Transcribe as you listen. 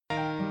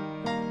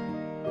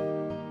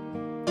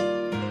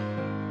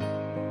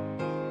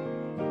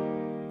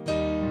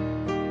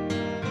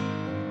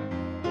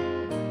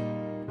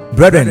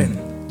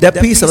Brethren, the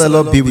peace of the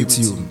Lord be with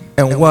you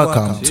and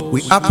welcome.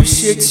 We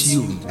appreciate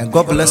you and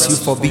God bless you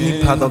for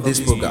being part of this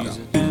program.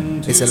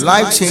 It's a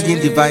life-changing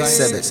divine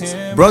service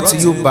brought to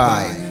you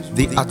by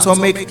the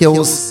Atomic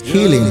Hills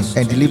Healing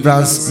and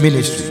Deliverance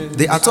Ministry.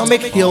 The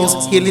Atomic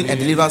Hills Healing and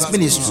Deliverance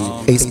Ministry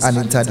is an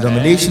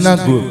interdenominational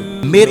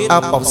group made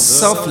up of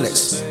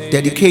selfless,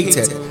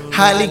 dedicated,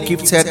 highly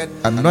gifted,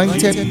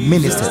 anointed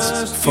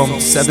ministers from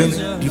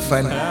 7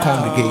 different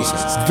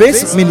congregations.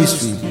 This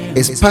ministry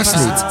is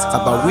passionate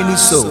about winning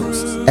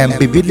souls and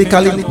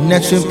biblically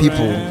nurturing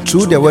people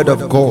through the word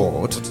of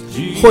God,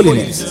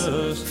 holiness,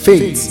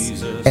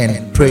 faith,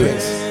 and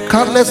prayers.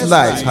 Countless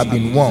lives have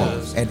been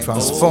won and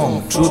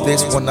transformed through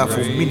this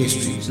wonderful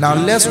ministry. Now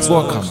let's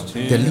welcome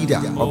the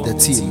leader of the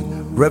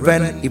team,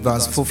 Reverend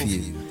Evans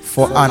Fofie,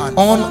 for an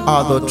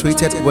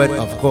unadulterated word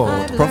of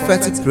God,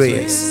 prophetic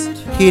prayers,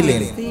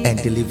 healing,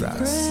 and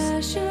deliverance.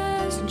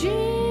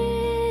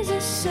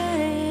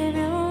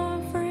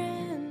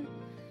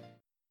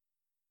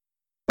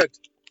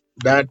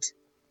 That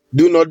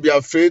do not be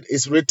afraid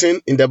is written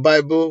in the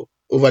Bible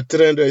over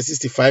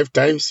 365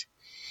 times.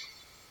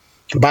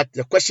 But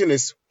the question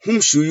is,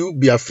 whom should you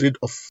be afraid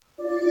of?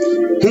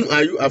 Whom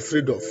are you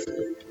afraid of?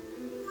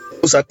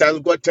 Most of the times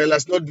God tells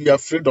us not to be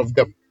afraid of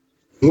them.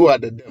 Who are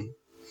the them?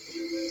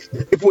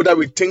 The people that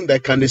we think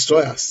that can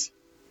destroy us.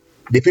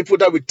 The people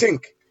that we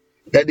think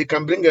that they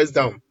can bring us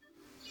down.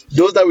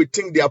 Those that we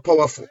think they are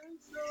powerful.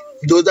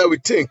 Those that we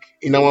think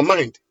in our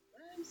mind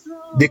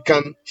they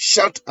can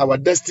shut our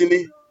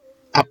destiny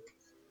up.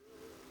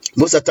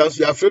 Most of the times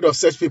we are afraid of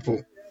such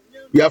people.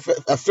 We are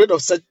afraid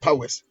of such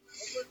powers.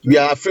 We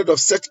are afraid of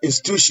such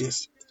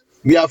institutions.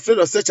 We are afraid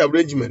of such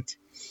arrangement.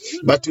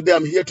 But today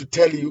I'm here to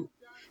tell you,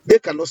 they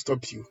cannot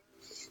stop you.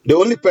 The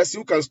only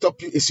person who can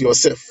stop you is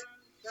yourself.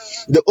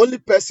 The only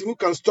person who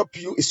can stop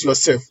you is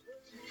yourself.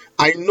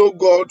 I know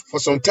God for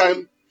some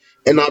time,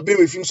 and I've been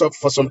with him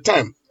for some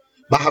time,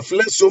 but I have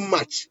learned so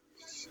much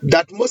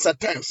that most of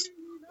the times,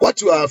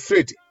 what you are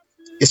afraid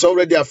is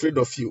already afraid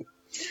of you.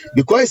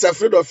 Because it's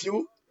afraid of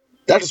you,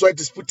 that is why it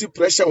is putting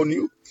pressure on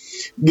you.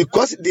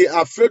 Because they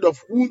are afraid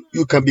of whom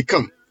you can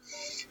become,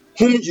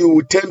 whom you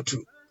will turn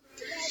to.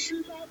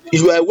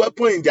 You are a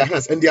weapon in their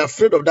hands, and they are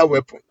afraid of that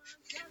weapon.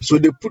 So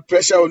they put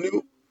pressure on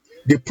you.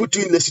 They put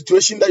you in a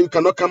situation that you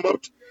cannot come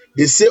out.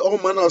 They say all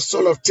manner of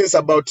sort of things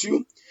about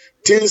you,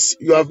 things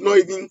you have not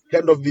even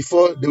heard of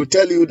before. They will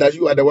tell you that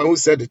you are the one who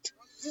said it.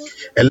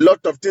 A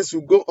lot of things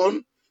will go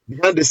on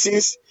behind the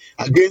scenes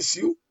against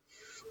you.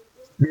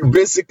 They will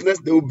bring sickness,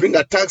 they will bring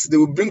attacks, they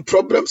will bring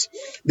problems.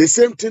 The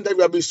same thing that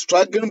we have been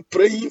struggling,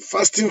 praying,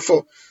 fasting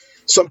for.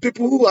 Some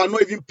people who are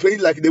not even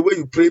praying like the way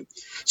you pray.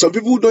 Some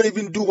people who don't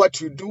even do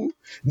what you do.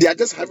 They are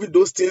just having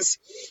those things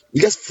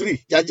just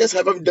free. You are just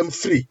having them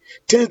free.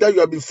 Things that you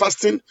have been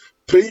fasting,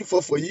 praying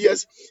for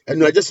years, and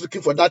you are just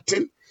looking for that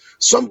thing.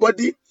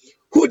 Somebody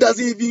who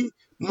doesn't even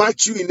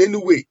match you in any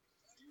way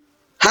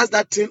has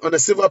that thing on a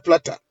silver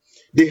platter.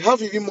 They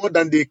have even more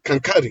than they can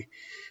carry.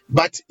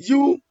 But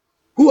you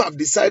who have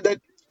decided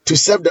to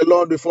serve the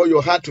Lord before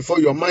your heart, before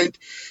your mind,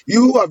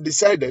 you who have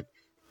decided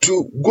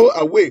to go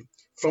away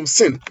from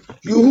sin,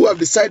 you who have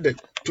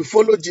decided to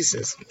follow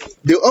Jesus,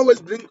 they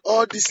always bring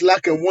all this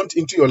lack and want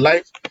into your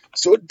life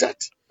so that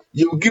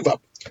you give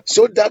up,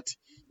 so that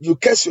you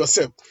curse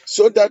yourself,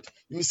 so that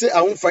you say,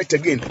 I won't fight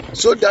again,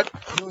 so that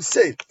you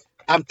say,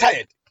 I'm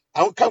tired,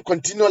 I can't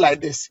continue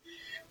like this.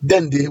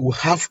 Then they will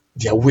have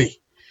their way.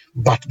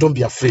 But don't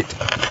be afraid.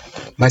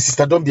 My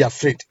sister, don't be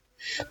afraid.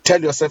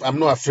 Tell yourself, I'm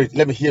not afraid.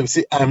 Let me hear you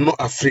say, I am not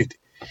afraid.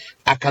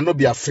 I cannot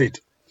be afraid.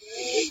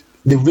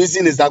 The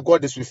reason is that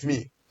God is with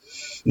me.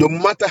 No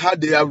matter how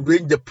they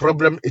arrange the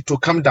problem, it will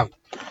come down.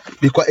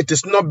 Because it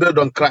is not built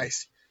on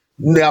Christ.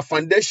 Their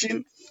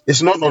foundation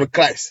is not on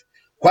Christ.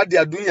 What they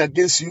are doing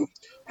against you,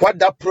 what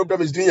that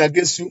problem is doing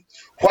against you,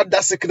 what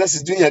that sickness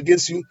is doing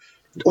against you,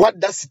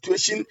 what that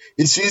situation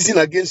is using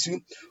against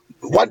you,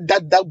 what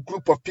that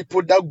group of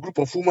people, that group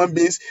of human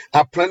beings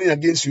are planning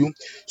against you,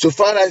 so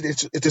far as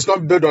it is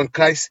not built on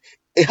Christ,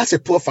 it has a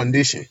poor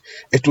foundation.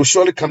 It will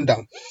surely come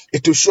down.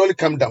 It will surely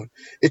come down.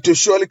 It will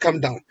surely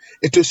come down.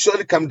 It will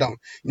surely come down.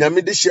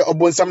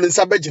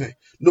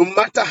 No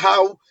matter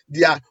how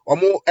they are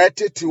omo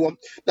etetiwom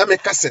na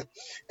meka se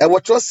e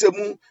wotro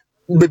semu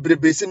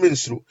bebrebe se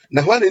mensuro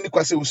na hwa na ni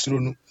kwase usuro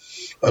no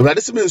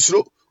awurade se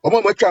mensuro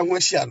omo matwa ho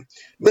ahia no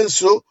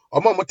mensuro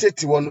omo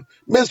motetiwo no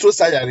mensuro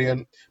sa yare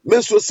no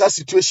mensuro sa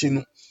situation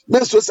no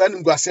mensuro sa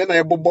ngwase na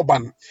yeboboba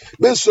no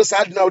mensuro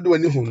sa de na wode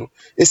wani hu no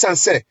esan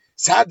se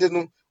sa de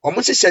no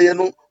omo hyehye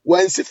no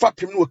wansi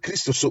fapem no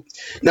Kristo so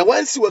na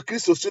wansi wa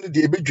Kristo so no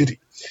de ebedwiri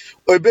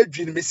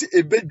me se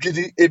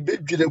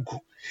ebedwiri gu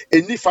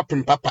eni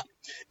fapem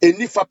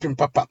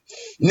papa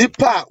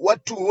nipa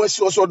watu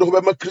wasi oso do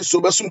be ma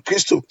Kristo besum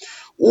Kristo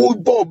wo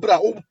bo bra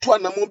wo to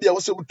anamo bia wo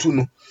se butu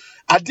no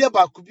ade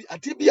ba ku bi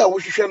ade bia wo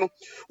hwehwe no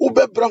wo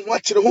bebra ho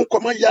akire ho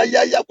koma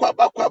ya kwa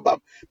ba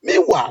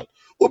meanwhile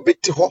obi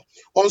te hɔ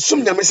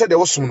ɔnsom nyame sɛ deɛ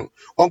wosom no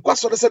ɔnkɔ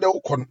asɔre sɛ deɛ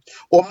wokɔ no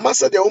ɔmma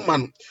sɛ deɛ woma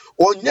no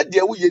ɔnyɛ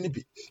deɛ woyɛ no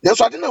bi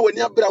nanso ade na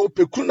w'ani abere a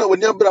wopɛ kuru na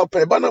w'ani abere a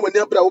wopɛ ɛba na w'ani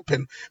abere a wopɛ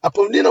no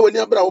apɔmuden na w'ani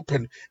abere a wopɛ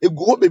no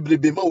egu hɔ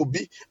bebrebe ma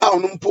obi a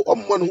ɔno mpo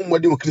ɔmmɔ ne ho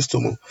mmɔden wɔ kristo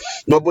mu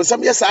na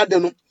ɔbɔnsam yɛ saa ade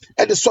no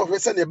ɛde sɔ hwɛ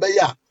sɛ ne ɛbɛyɛ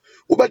a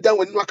wobɛdan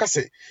w'ani no aka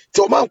sɛ sɛ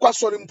ɔma nkɔ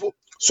asɔre mpo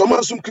sɛ ɔma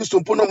nsom kristo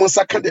mpo na ɔmo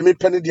nsa ka deɛ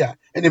mepɛ no deɛ a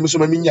ɛne me so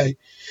ma menyae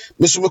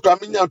me so mekora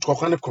menya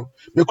ntokɔkwa ne kɔ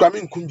mekora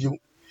menkom bio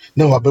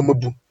na waba mu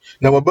bu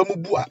na waba mu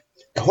bu a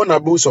ɛhɔ na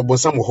abɛhu sɛ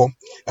ɔbɔnsam wɔ hɔ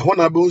ɛhɔ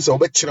na abɛhu sɛ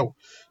ɔbɛkyerɛw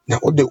na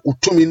ɔde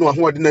utumi no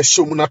ahoɔden na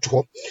ɛhyɛ mu no ato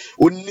hɔ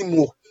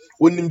onim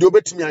deɛ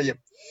ɔbɛtumi ayɛ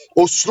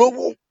osuro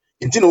wo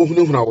nti na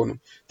ohunahuna wo no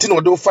nti na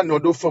ɔde wofa ne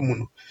ɔde wofa mu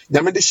no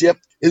nyame de hyɛ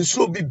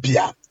nsuro bi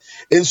bia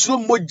nsuro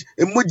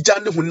mogya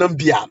ne honam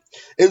bia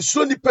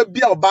nsuro nipa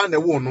bia ɔbaa na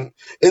ɛwo no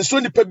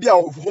nsuro nipa bia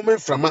ɔhome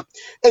mframa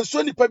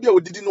nsuro nipa bia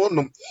ɔdidi no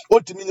ɔnom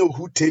ɔntumi nyɛ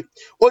ohute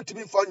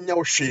ɔntumi mfa nyɛ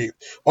hwee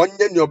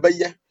ɔnyɛ ne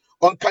ɔbɛyɛ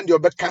ɔnka deɛ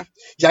ɔbɛka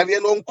yareɛ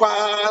no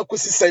ɔnkwa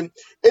kɔsisɛm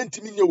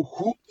ɛntumi nyɛ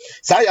ohu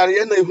saa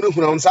yareɛ na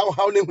ehunahuna wo saa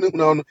ɔhaw na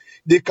ehunahuna wo no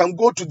they can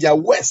go to their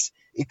worst.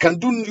 It can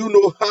do you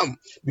no harm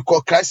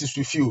because Christ is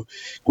with you.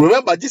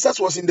 Remember, Jesus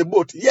was in the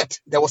boat, yet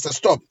there was a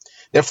storm.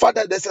 The fact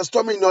that there's a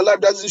storm in your life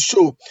doesn't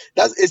show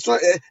that it's not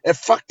a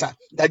factor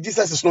that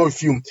Jesus is not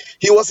with you.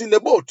 He was in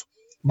the boat,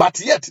 but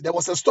yet there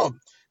was a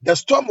storm. The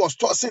storm was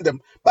tossing them,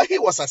 but he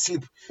was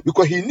asleep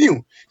because he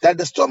knew that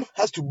the storm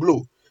has to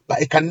blow, but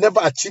it can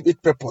never achieve its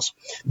purpose.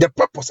 The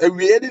purpose, if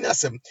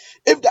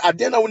the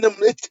Adena will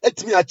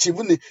me achieve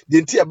the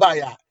entire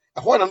buyer.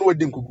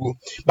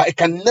 But it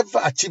can never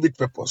achieve its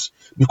purpose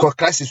because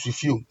Christ is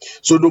with you.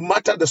 So no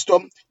matter the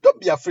storm, don't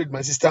be afraid,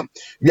 my sister.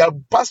 We have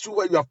passed through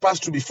what you have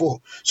passed through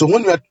before. So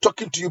when we are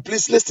talking to you,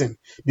 please listen,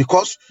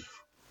 because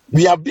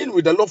we have been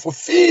with the Lord for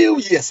few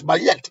years, but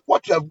yet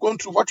what you have gone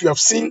through, what you have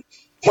seen,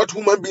 what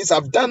human beings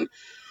have done,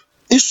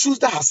 issues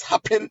that has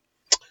happened,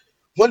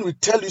 when we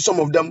tell you some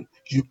of them,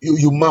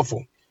 you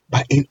marvel.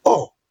 But in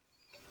all,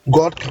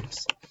 God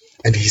comes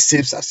and he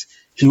saves us.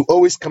 He will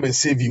always come and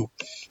save you.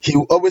 He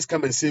will always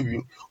come and save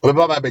you.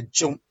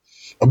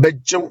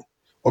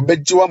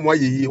 Obejew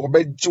amoye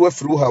obejew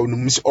afru ha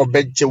onum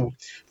obejew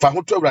fa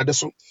ho to awrade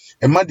so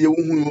e ma de hu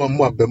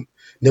mu abam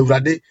na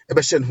awrade e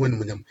be hye ne ho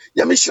animnyam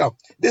yamishra.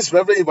 This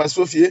Reverend Evan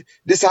Sophie,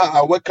 this is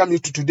how I welcome you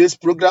to today's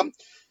program.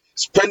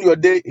 Spend your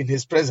day in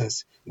his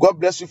presence. God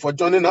bless you for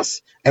joining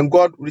us, and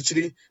God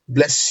richly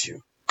bless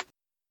you.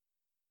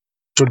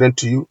 Children,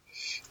 to you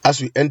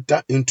as we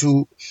enter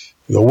into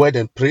your word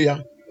and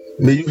prayer,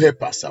 may you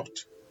help us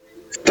out.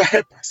 To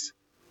help us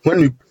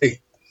when we pray,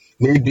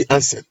 may it be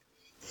answered.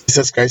 In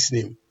Jesus Christ's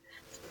name.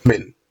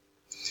 Amen.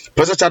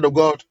 Blessed child of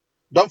God,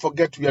 don't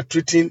forget we are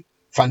treating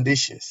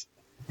foundations.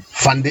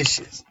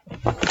 Foundations.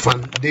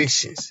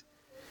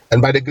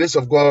 And by the grace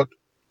of God,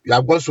 we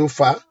have gone so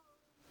far,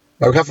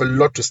 but we have a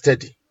lot to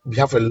study. We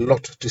have gone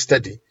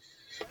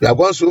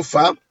so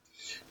far,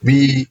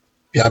 we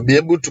have been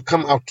able to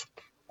come out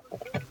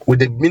with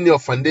the meaning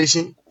of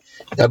foundation.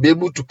 We have been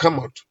able to come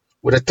out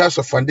with the types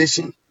of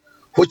foundation,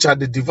 which are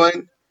the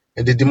divine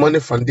and the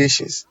demonic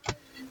foundations.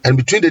 And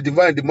between the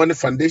divine and demonic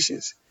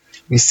foundations,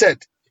 we said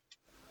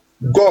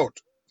God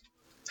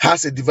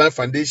has a divine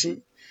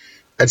foundation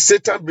and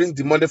Satan brings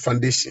demonic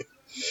foundation.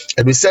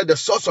 And we said the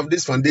source of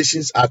these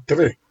foundations are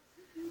three.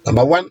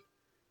 Number one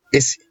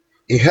is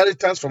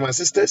inheritance from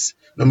ancestors.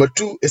 Number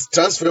two is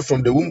transfer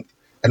from the womb.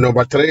 And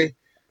number three,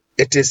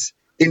 it is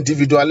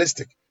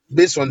individualistic,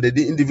 based on the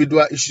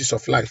individual issues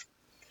of life.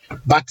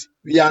 But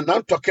we are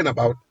now talking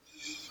about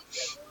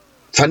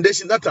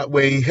foundations that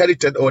were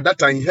inherited or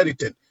that are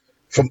inherited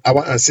from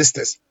our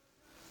ancestors.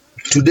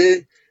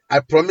 Today, I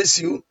promise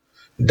you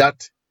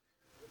that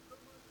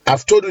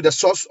I've told you the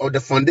source of the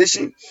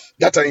foundation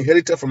that are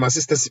inherited from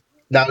ancestors.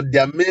 That they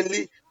are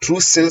mainly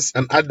through sins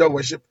and idol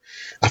worship.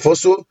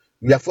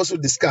 We have also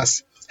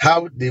discussed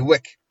how they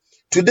work.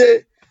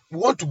 Today, we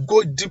want to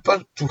go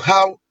deeper to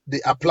how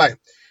they apply,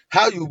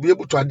 how you'll be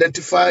able to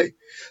identify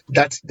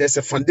that there's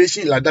a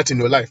foundation like that in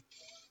your life.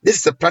 This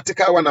is a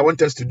practical one I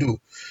want us to do.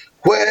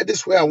 Where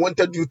I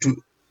wanted you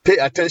to pay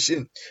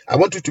attention. I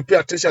want you to pay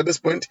attention at this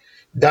point,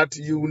 that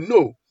you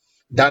know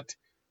that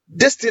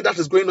this thing that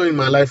is going on in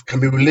my life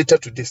can be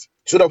related to this.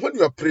 So that when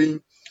you are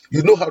praying,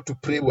 you know how to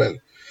pray well.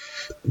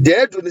 The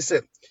elder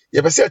said,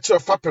 you say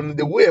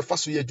the way a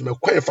fast year juma,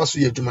 quite a fast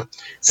year juma.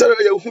 So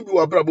you who be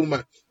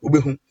abrabuma,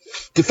 ubehu.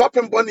 The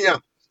fapem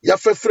bonia, ya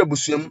fe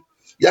frebusium,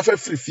 ya fe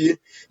free fee,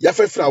 ya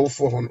fe fra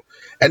for hono.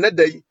 And that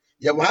day,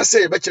 ya was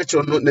say a better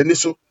church on the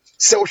niso.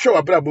 So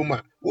show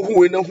abrabuma,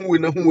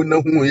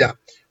 who ya.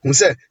 Who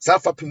said,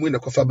 Safapim win a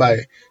coffee by.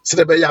 So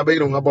the bay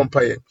on a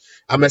bumpire.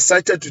 I'm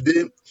excited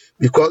today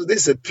because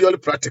this is purely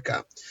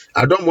practical.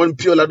 I don't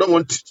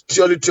want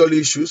theory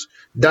issues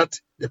that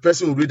the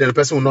person will read and the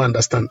person will not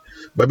understand.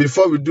 But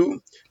before we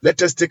do,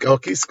 let us take our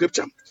key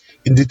scripture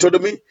in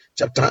Deuteronomy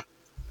chapter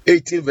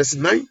 18, verse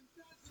 9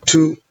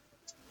 to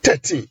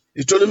 13.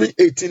 Deuteronomy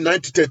 18,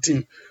 9 to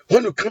 13.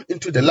 When you come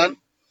into the land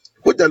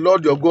which the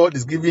Lord your God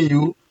is giving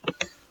you,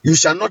 you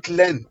shall not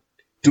learn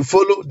to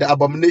follow the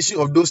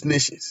abomination of those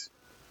nations.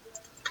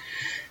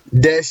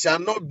 There shall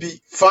not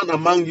be found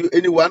among you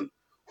anyone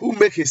who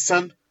make his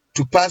son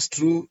to pass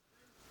through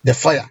the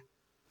fire,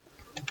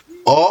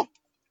 or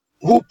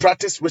who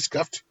practice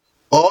witchcraft,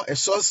 or a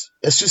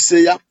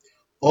soothsayer,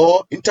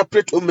 or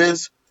interpret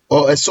omens,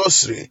 or a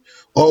sorcery,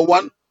 or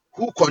one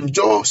who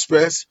conjure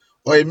spells,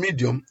 or a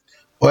medium,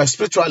 or a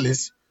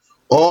spiritualist,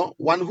 or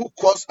one who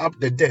calls up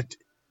the dead.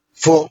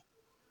 For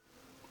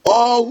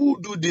all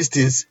who do these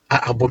things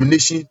are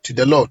abomination to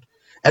the Lord.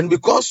 And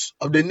because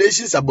of the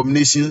nation's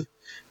abomination,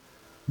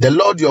 the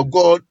Lord your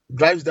God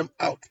drives them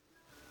out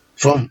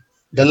from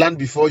the land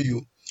before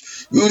you.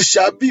 You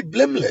shall be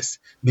blameless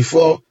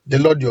before the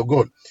Lord your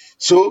God.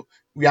 So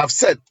we have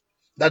said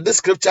that this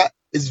scripture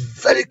is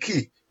very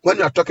key when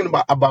we are talking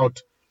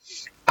about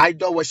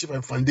idol worship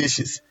and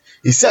foundations.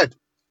 He said,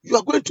 you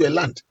are going to a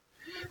land.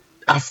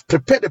 I've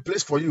prepared a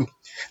place for you.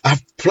 I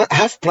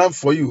have planned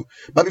for you.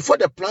 But before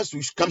the plans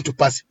will come to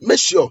pass, make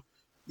sure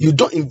you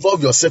don't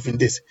involve yourself in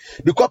this.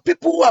 Because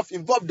people who have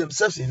involved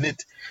themselves in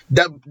it,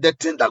 the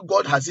thing that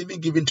God has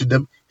even given to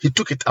them, He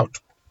took it out.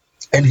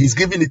 And He's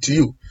giving it to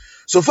you.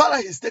 So far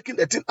as He's taking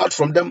the thing out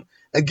from them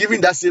and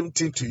giving that same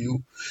thing to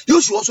you,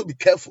 you should also be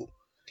careful.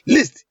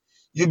 Lest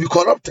you be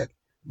corrupted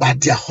by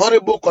their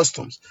horrible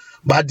customs,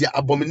 by their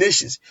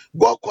abominations.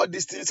 God called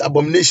these things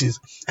abominations.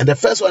 And the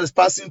first one is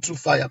passing through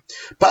fire.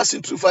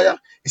 Passing through fire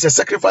is a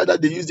sacrifice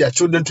that they use their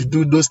children to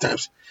do those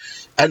times.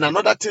 And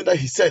another thing that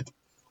He said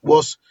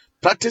was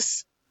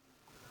practice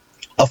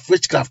of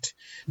witchcraft.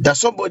 That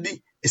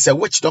somebody is a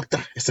witch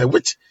doctor, is a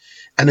witch,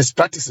 and is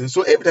practicing.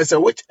 So if there's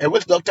a witch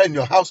doctor in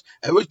your house,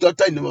 a witch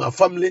doctor in your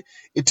family,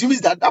 it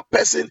means that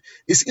person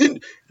is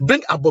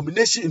bring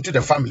abomination into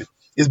the family.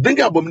 It's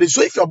bringing abomination.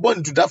 So if you're born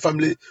into that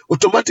family,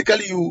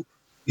 automatically you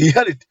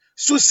inherit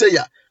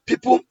soothsayer,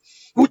 people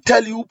who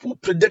tell you, who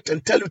predict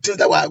and tell you things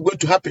that are going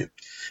to happen.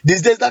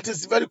 These days, that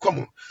is very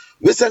common.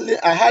 Recently,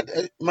 I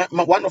had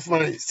one of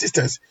my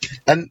sisters,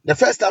 and the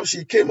first time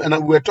she came and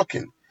we were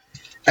talking,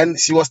 and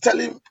she was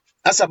telling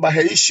us about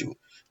her issue.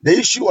 The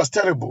issue was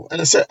terrible.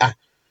 And I said,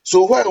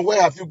 so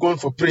where have you gone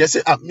for prayer? I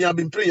said, me, I've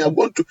been praying. I'm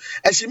going to.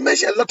 And she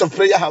mentioned a lot of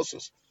prayer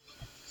houses.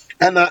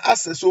 And I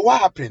asked her, so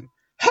what happened?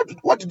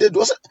 What did they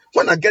do? I said,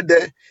 when I get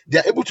there, they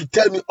are able to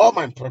tell me all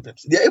my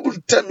problems. They are able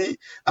to tell me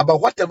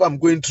about whatever I'm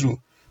going through.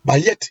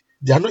 But yet,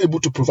 they are not able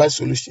to provide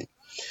solution.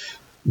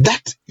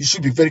 That you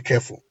should be very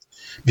careful.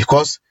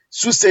 Because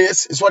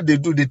soothsayers is what they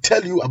do. They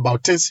tell you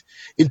about things,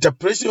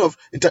 interpret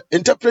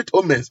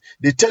omens.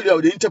 They tell you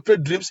how they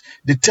interpret dreams.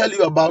 They tell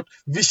you about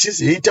visions.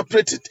 They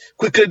interpret it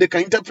quickly. They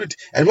can interpret.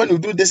 And when you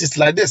do this, it's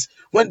like this.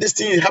 When this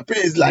thing happens,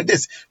 it's like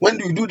this. When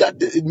you do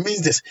that, it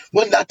means this.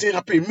 When that thing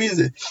happens, it means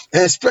this.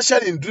 And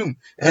especially in dream.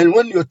 And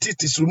when your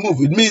teeth is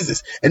removed, it means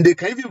this. And they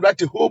can even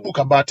write a whole book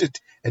about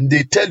it. And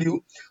they tell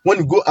you when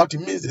you go out, it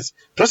means this.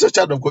 Precious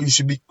child of God, you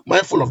should be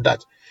mindful of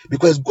that.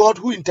 Because God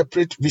who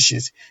interprets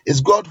visions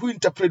is God who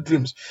interprets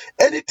dreams.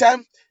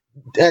 Anytime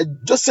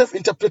Joseph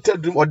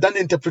interpreted dream or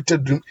Daniel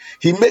interpreted dream,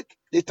 he make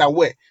it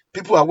aware,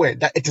 people aware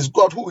that it is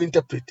God who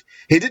interpret.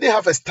 He didn't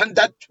have a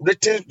standard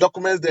written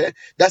documents there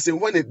that say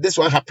when this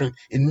one happened,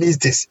 it means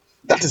this.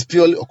 That is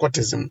purely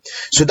occultism.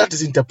 So that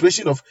is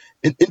interpretation of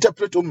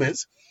interpret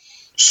omens,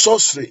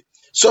 sorcery.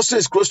 Sorcery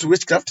is close to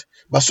witchcraft,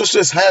 but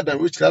sorcery is higher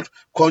than witchcraft.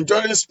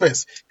 Conjuring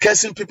spells,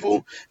 cursing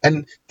people,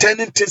 and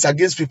turning things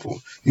against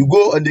people. You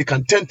go and they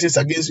can turn things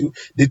against you.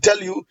 They tell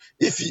you,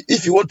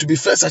 if you want to be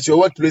first at your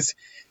workplace,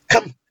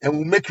 come and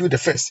we'll make you the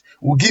first.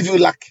 We'll give you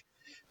luck.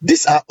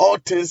 These are all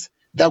things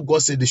that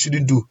God said they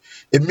shouldn't do.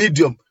 A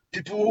medium,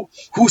 people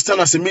who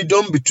stand as a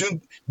medium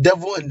between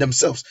devil and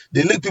themselves.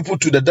 They link people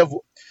to the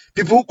devil.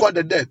 People who call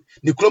the dead,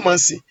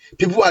 necromancy.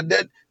 People who are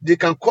dead, they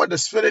can call the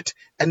spirit,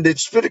 and the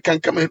spirit can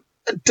come in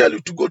and tell you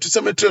to go to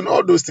cemetery and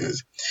all those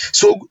things.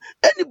 So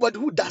anybody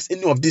who does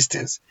any of these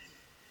things,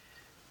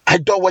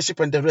 idol worship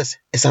and the rest,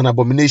 is an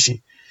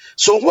abomination.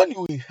 So when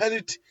you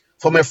inherit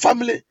from a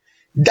family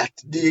that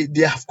they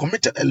have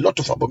committed a lot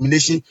of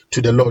abomination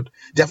to the Lord,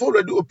 they have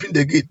already opened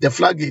the gate, the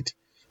floodgate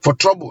for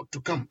trouble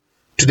to come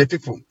to the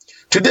people.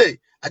 Today,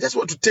 I just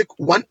want to take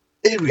one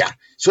area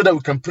so that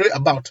we can pray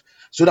about,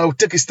 so that we'll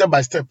take it step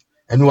by step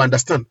and we'll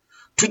understand.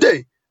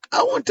 Today,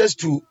 I want us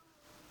to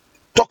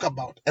talk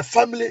about a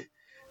family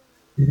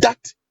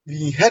that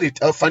we inherit,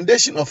 a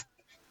foundation of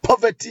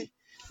poverty,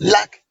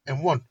 lack,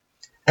 and want.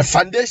 A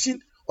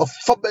foundation of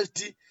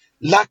poverty,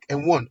 lack,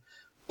 and want.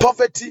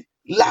 Poverty,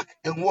 lack,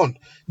 and want.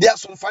 There are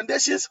some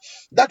foundations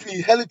that we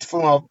inherit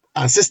from our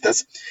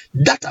ancestors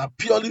that are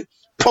purely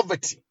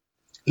poverty,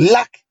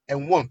 lack,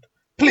 and want.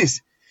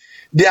 Please,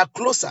 they are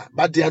closer,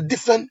 but they are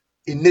different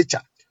in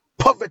nature.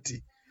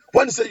 Poverty.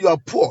 When you say you are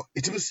poor,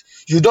 it means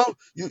you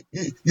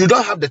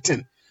don't have the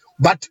thing.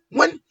 But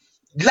when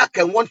lack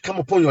and want come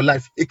upon your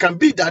life, it can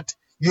be that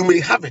you may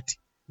have it,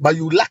 but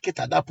you lack it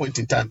at that point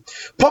in time.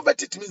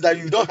 Poverty means that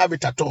you don't have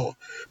it at all.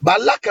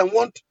 But lack and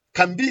want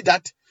can be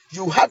that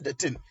you have the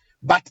thing,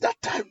 but that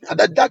time,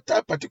 at that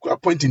time, particular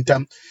point in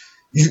time,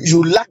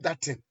 you lack that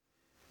thing,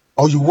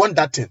 or you want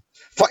that thing.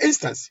 For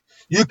instance,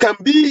 you can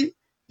be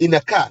in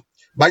a car,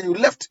 but you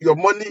left your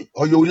money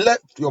or you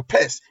left your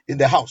purse in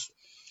the house,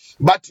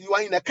 but you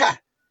are in a car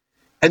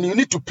and you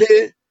need to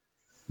pay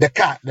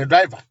the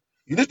driver.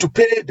 You need to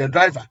pay the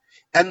driver.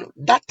 And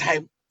that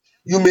time,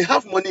 you may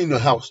have money in your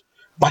house,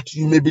 but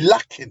you may be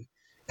lacking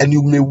and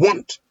you may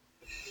want.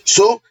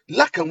 So,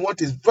 lack and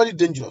want is very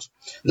dangerous.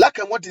 Lack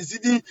and want is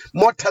even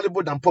more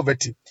terrible than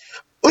poverty.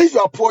 If you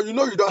are poor, you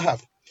know you don't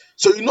have.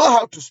 So, you know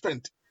how to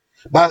spend.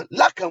 But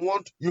lack and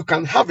want, you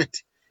can have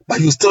it, but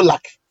you still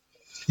lack.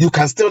 You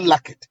can still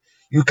lack it.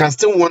 You can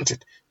still want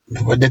it,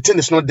 but the thing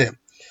is not there.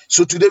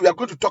 So, today we are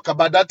going to talk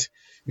about that.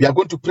 We are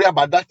going to pray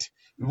about that.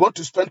 We want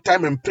to spend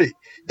time and pray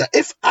that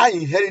if I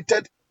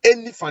inherited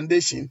any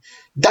foundation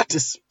that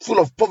is full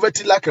of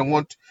poverty, lack and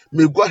want,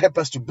 may God help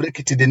us to break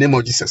it in the name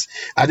of Jesus.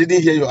 I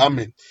didn't hear your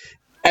amen.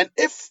 And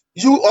if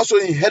you also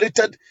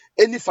inherited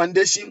any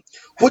foundation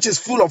which is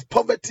full of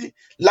poverty,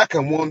 lack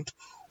and want,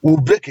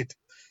 we'll break it.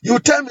 You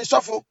tell me,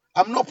 Shuffle,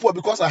 I'm not poor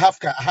because I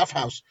have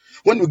house.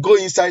 When we go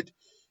inside,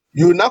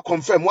 you will now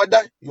confirm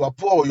whether you are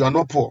poor or you are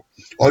not poor,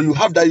 or you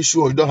have that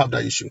issue or you don't have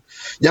that issue.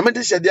 Yamede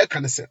Shadia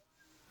can say.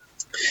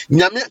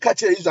 Nyame ka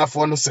kire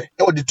Israelfo no se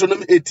e wo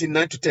Deuteronomy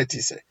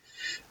 18:9-30 se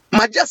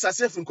magya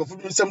asase fun kofu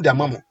bi nsem de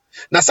amamo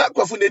na sa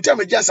kofu na etia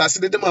magya asase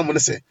de amamo no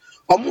se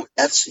omo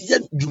ye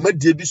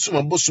dwumadie bi sum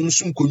abosum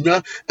sum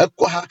konwa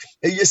ekọ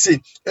eyese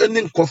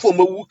eni nkofo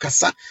mawu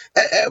kasa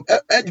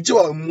gye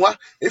omwa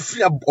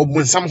efiri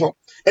obonsam ho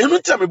enu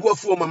tia mebu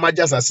afu ma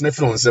magya asase na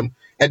firi onsem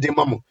de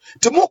mamo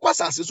te mo kwa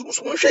asase so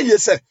hwe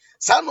yese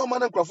sa no ma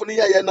na nkofo no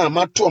ye na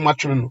amato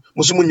matwene no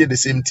mo so munye the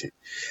same thing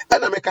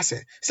ana meka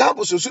se sa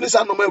abososu ne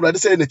sa no ma Awurade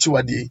se na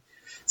chiwade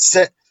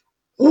se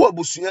wo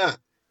abosua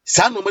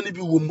sa no ma ne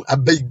bi wom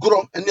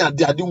abaigoro ne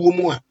ade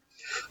wom a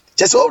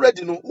chese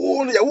already no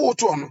wo no ye wo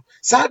to no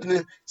sa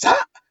de sa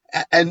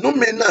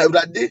enome na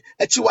Awurade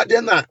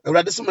chiwade na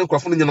Awurade so ma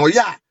nkofo no nye no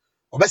ya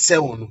obese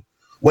wo no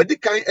wadi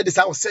kan e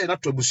sa wo se na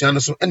to abosua no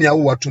so ene ya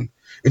wo watum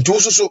nti wo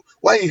so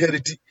wa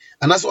inherit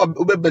anaso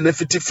obe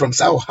benefit from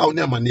sa how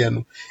ne amane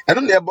no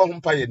eno na ebo ho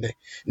mpaye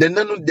ne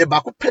no de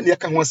ba ko pene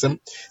ka ho asem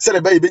se re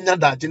ba ye benya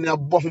daage ne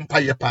abo ho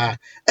mpaye pa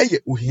eye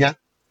ohia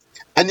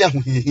anya ho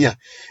hia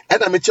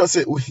ena me che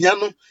se ohia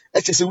no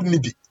e che se wuni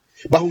bi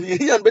ba ho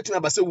hia no betima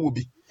ba se wo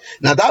bi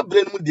na da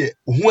bre no de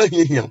ho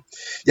hia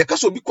ye ka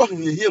so bi kwa ho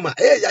hia ma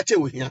ya che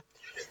ohia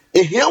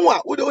ehia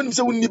wa wo de wonim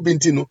se wuni bi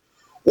nti no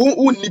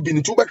wuni bi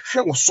nti wo ba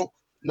hwe wo so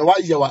na wa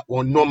ye wa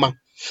normal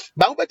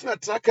ba wo betima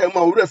traka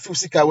ma wo refu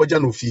sika waja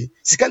no fie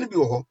sika ne bi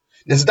wo ho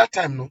na that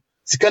time no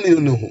sika ne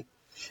no ho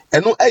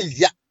eno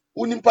eya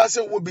wonim pa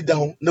se wo bi da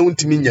ho na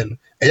wontimi nya no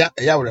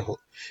eya wore ho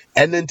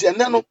enenti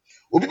ene no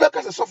obi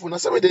beka se sofo na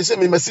se me de se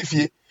me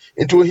masifie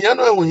enti ohia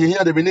no ho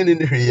hia de benene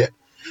ne hweye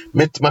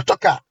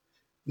matoka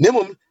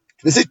nemom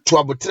me se to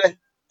abotre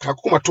ka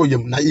kokoma to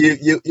yem na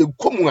ye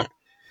komu a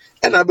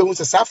ena be hu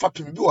se sa fa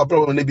pim bi wo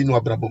abra na bi no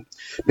abrabom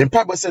me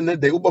mpa bo se ne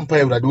de wo bompa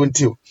Awurade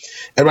wonti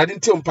Awurade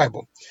nti mpa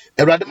bo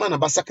Awurade ma na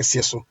basa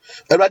kese so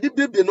Awurade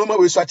bibie no ma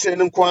we so a kire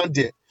ne nko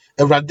ade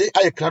Awurade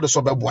aye krado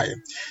so be boaye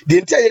the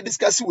entire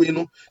discuss we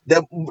no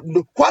the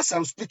whilst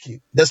I'm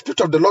speaking the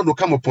spirit of the Lord will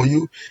come upon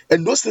you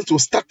and those things will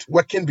start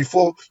working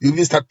before you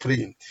even start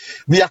praying.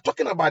 We are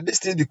talking about this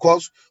thing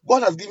because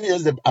God has given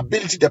us the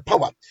ability, the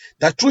power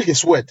that through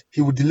his word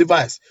he will deliver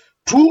us.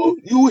 Through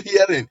you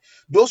hearing,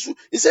 those who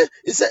he said,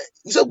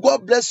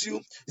 God bless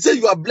you. He said,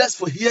 you are blessed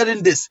for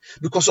hearing this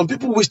because some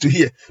people wish to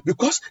hear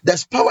because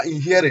there's power in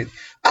hearing.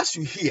 As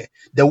you hear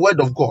the word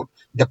of God,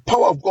 the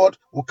power of God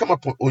will come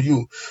upon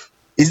you.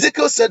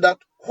 Ezekiel said that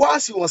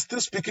whilst he was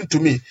still speaking to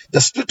me, the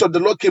Spirit of the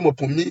Lord came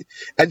upon me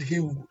and he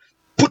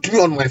put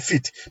me on my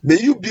feet. May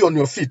you be on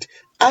your feet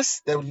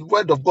as the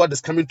word of God is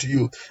coming to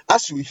you,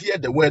 as you hear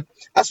the word,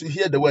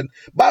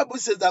 Bible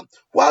says that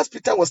whilst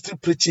Peter was still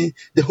preaching,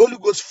 the Holy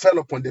Ghost fell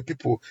upon the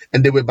people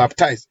and they were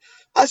baptized.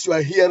 As you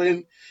are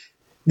hearing,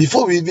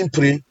 before we even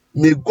pray,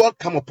 may God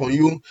come upon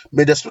you,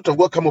 may the Spirit of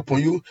God come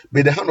upon you,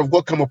 may the hand of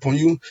God come upon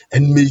you,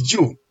 and may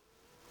you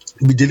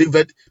be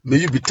delivered, may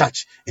you be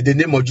touched in the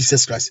name of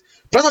Jesus Christ.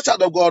 Precious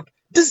child of God,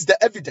 this is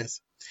the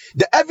evidence.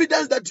 The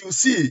evidence that you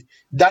see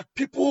that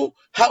people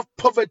have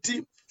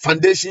poverty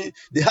foundation,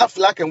 they have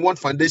lack and want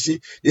foundation,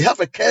 they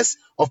have a curse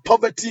of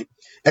poverty,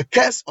 a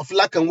curse of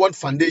lack and want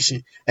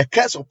foundation, a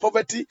curse of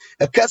poverty,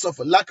 a curse of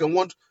lack and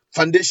want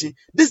foundation.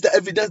 This is the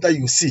evidence that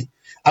you see.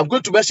 I'm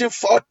going to mention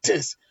 4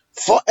 things,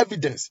 4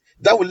 evidence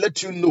that will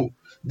let you know,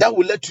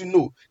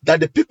 that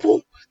the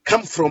people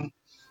come from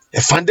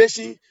a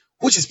foundation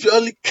which is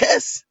purely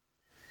curse,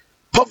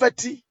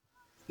 poverty,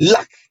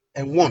 lack,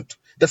 and want.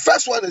 The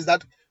first one is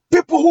that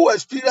people who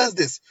experience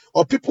this,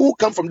 or people who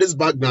come from this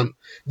background,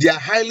 they are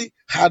highly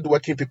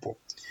hardworking people.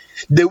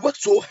 They work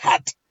so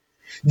hard.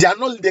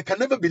 They can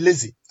never be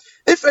lazy.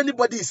 If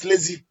anybody is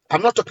lazy,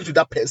 I'm not talking to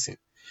that person.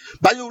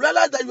 But you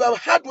realize that you are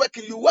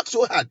hardworking, you work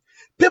so hard.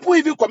 People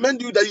even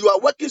commend you that you are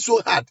working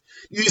so hard.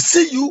 You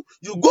see you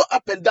go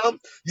up and down,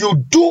 you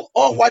do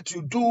all what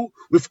you do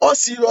with all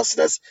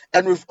seriousness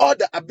and with all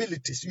the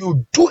abilities.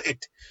 You do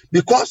it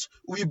because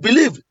we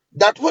believe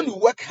that when you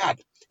work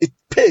hard, it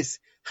pays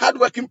hard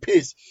working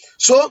pays.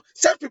 So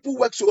such people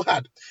work so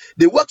hard.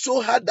 They work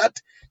so hard that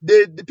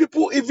the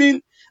people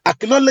even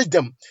acknowledge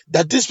them,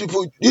 that these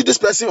people, you, this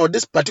person or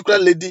this particular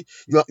lady,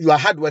 you are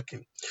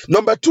hardworking.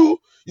 Number two,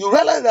 you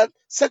realize that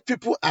such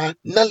people are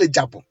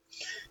knowledgeable.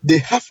 They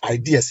have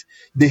ideas,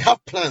 they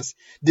have plans,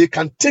 they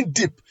can think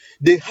deep,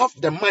 they have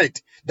the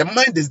mind. The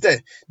mind is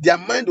there. Their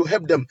mind will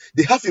help them.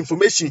 They have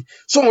information.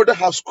 Some of them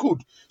have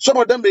schooled. Some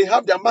of them may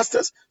have their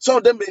masters. Some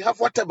of them may have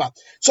whatever.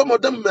 Some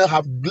of them may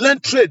have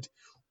learned trade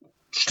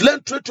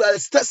to a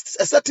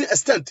certain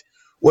extent.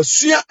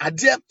 Wasua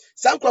adeɛ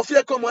saa nkwafo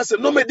yɛ come asɛm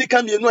no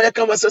medical me no yɛ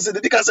come asɛm sɛ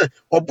dedica sɛ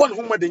ɔbɔ ne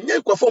ho ma de nyɛ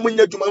nkwafo mo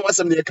nya adwuma ho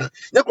asɛm ne yɛ ka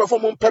nyɛ nkwafo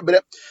mo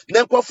mpɛbrɛ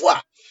na nkwafo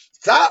a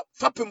saa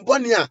fapem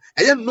bɔne a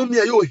ɛyɛ nnomi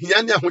a yɛ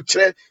ohia ne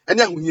ahokyerɛ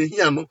ne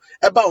ahohiahia no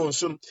ɛba wɔn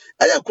so no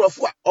ɛyɛ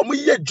nkwafo a ɔmo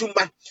yɛ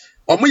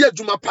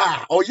adwuma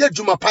paa ɔyɛ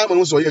adwuma paa ma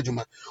no so ɔyɛ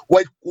adwuma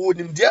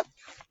wɔnimdeɛ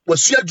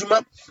wasua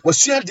adwuma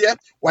wasua deɛ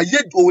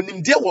wayɛ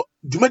onimdeɛ wɔ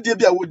dwumadie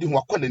bi a wɔdi ho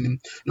akɔ n'anim.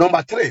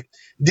 Number 3,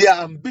 they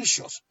are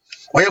ambitious.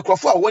 Ɔyɛ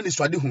nkwafo a wɔn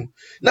isuade ho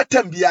na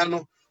tam bia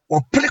no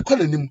ɔpere kɔ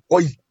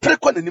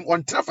n'anim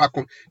on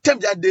traffic tam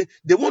bia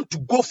they want to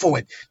go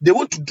forward, they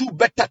want to do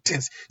better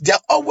things, they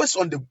are always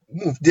on the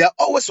move, they are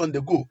always on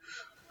the go.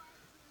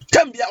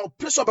 Tam bia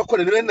ɔpere so ɔbɛkɔ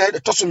n'anim na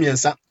ɛtɔ so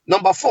mmiɛnsa.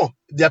 Number 4,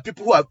 they are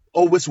people who are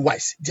always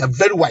wise. They are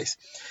very wise.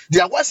 They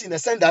are wise in the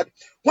sense that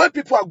when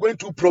people are going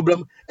through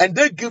problem and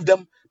they give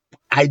them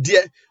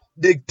idea,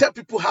 they tell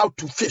people how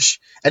to fish,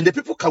 and the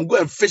people can go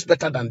and fish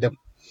better than them.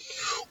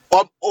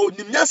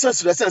 Nimnyansa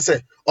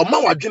sɛ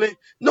ɔma wadwene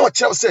na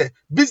ɔkyerɛw sɛ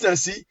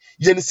business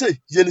yɛne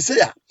sɛ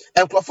ya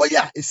nkrɔfo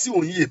ya esi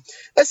wɔn yie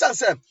ɛsan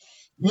sɛ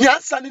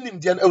nyansa ne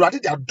nimdeɛ no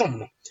Awurade de adom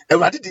no,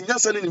 Awurade de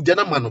nyansa ne nimdeɛ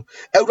no ama no,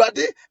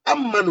 Awurade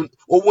ama no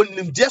ɔwɔ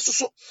nimdeɛ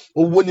soso,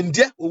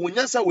 ɔwɔ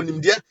nyansa wɔ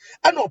nimdeɛ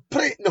ana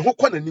ɔpere ne ho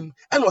kɔ n'anim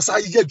ana ɔsa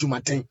yɛ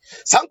adwumaden.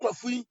 Saa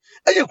nkrɔfo yi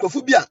ɛyɛ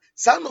nkrɔfo bi a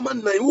saa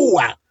nɔma nan wo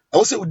wa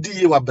ɛwɔ sɛ wodi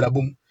yie wɔ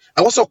abrabom,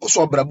 ɛwɔ sɛ ɔkɔ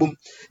so abrabom.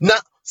 Na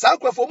saa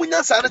nkrɔfo mu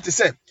nyansa no te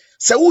sɛ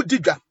wodi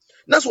dwa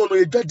na so no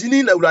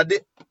yɛdwadini na Awurade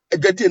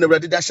adwadi na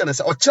Awurade da hyɛ no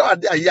sɛ ɔkyerɛ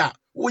ade ayɛ a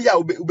woyɛ a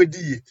wobɛdi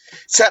yie.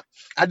 Sɛ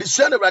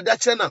adesua na Awurade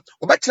akyerɛ na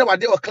ɔbɛkyerɛ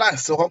wade wɔ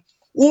class hɔ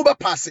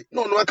wobɛpaase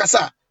na ɔno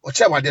ankasa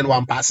ɔkyerɛ wade no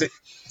wampaase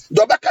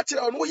de ɔbɛka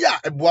kyerɛ ɔno woyɛ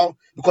a ɛboa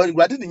because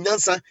Awurade ne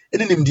nyansa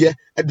ne nimdeɛ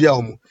adua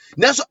wɔ mu.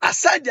 Nanso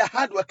aside their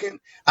hard working,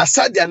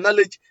 aside their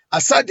knowledge,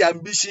 aside their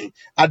ambition,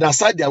 and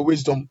aside their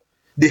wisdom,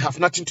 they have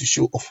nothing to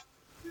show off.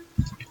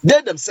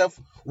 They themselves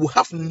will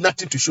have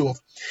nothing to show off.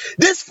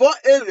 These 4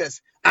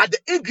 areas are the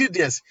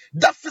ingredients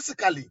that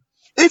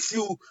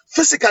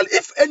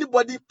if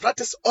anybody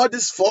practice all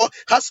these 4,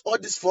 has all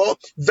these 4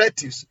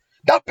 virtues,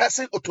 that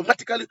person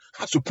automatically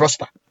has to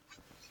prosper.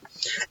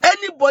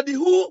 Anybody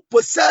who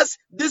possesses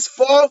these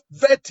 4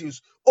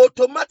 virtues,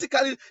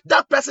 automatically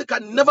that person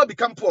can never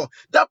become poor.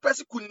 That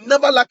person could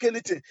never lack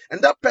anything,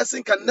 and that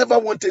person can never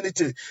want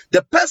anything.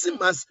 The person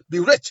must be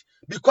rich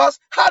because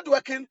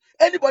hardworking,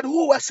 anybody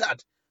who works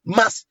hard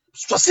must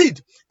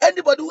succeed.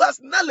 Anybody who has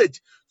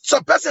knowledge,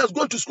 some person has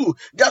gone to school.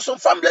 There are some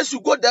families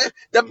you go there,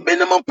 the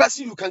minimum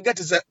person you can get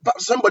is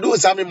somebody who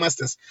is having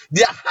masters.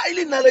 They are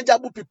highly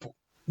knowledgeable people.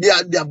 They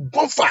are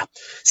gone far.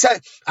 Say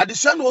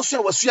addition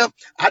also was here,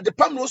 at the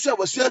palm also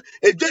was here,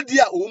 a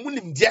dear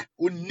woman dear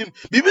unim.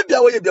 Bibi be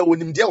away be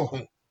wonim dear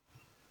home.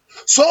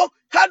 So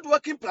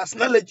hardworking plus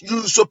knowledge,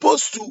 you're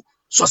supposed to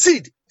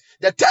succeed.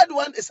 The third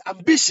one is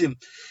ambition.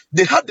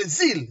 They have the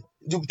zeal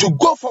to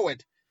go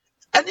forward.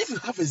 And if you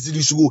have a zeal,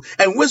 you should go.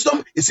 And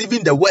wisdom is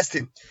even the worst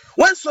thing.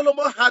 When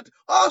Solomon had,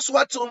 also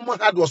what Solomon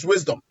had was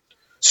wisdom.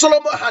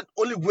 Solomon had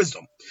only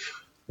wisdom.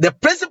 The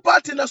principal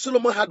thing that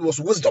Solomon had was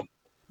wisdom.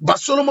 But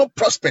Solomon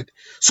prospered.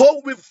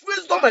 So with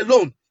wisdom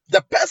alone,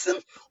 the person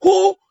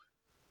who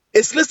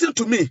is listening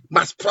to me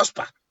must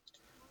prosper.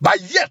 But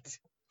yet,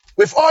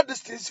 with all these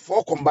things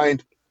 4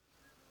 combined,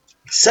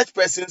 such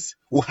persons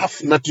will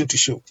have nothing to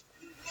show.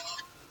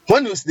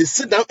 When they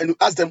sit down and you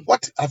ask them,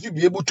 what have you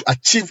been able to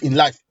achieve in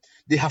life?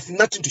 They have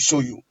nothing to show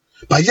you.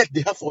 But yet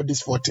they have all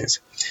these 4 things.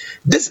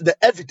 This is the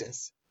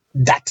evidence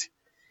that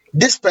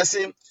this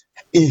person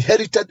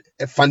inherited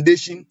a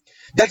foundation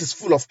that is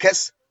full of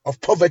curse,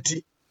 of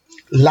poverty,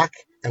 lack,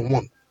 and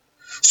want.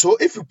 So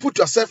if you put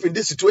yourself in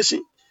this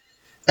situation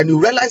and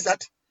you realize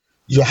that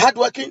you're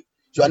hardworking,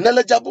 you are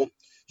knowledgeable,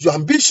 you're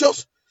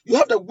ambitious, you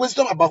have the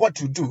wisdom about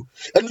what you do,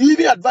 and you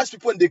even advise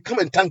people and they come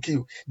and thank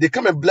you, they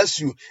come and bless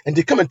you, and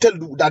they come and tell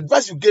you the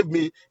advice you gave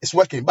me is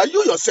working. But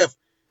you yourself,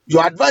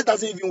 your advice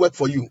doesn't even work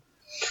for you.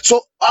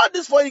 So all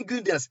these 4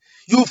 ingredients,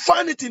 you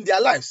find it in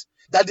their lives.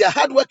 That they are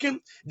hardworking,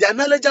 they are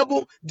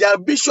knowledgeable, they are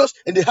ambitious,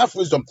 and they have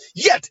wisdom.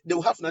 Yet they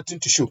will have nothing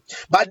to show.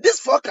 But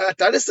these 4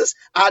 characteristics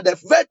are the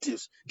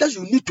virtues that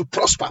you need to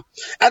prosper.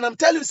 And I'm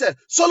telling you, sir,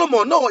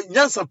 Solomon, no,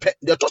 Nyansa,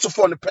 they're also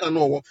for the pen,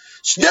 no,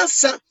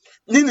 Nyansa,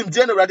 Ninim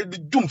generally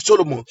doom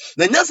Solomon.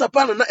 The Nyansa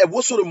pan na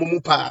ewo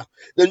Solomon mupa.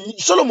 The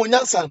Solomon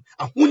Nyansa,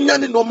 a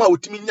hunyani no ma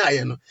utimi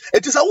nyaye.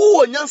 It is a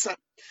wo Nyansa.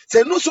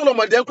 Say no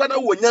Solomon de nkwa na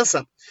wo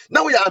Nyansa.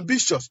 Now we are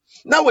ambitious.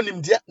 Now we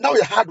now we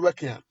are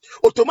hardworking.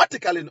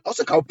 Automatically,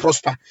 also can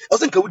prosper.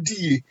 Also can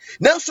di.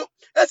 Now so,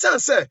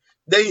 say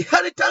the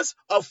inheritance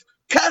of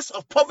curse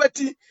of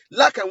poverty,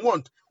 lack and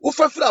want.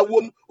 Ufafra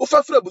wom,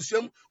 ufafra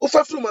busium,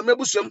 ufafra mama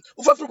busium,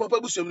 ufafra papa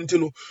busium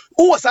ntino.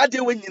 Who was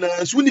idea when you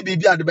know so ni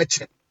baby at the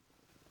beche.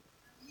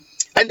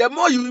 And the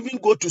more you even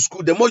go to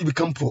school, the more you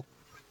become poor.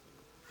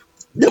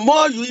 The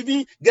more you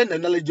even get the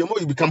knowledge, the more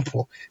you become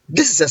poor.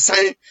 This is a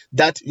sign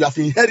that you have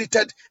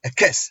inherited a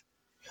curse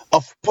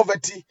of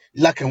poverty,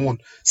 lack and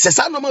want.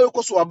 Sesa no ma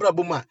yokoso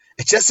abrabo ma,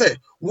 e chese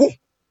wo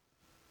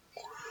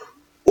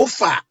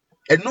ofa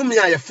enome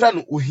a yefra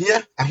no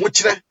ohia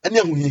ahokyere ane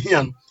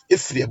ahohia no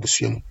efiri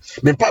abusuam.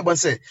 Me pa bon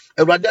say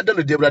Ewurade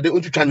adano de Ewurade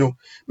ontwitwanyo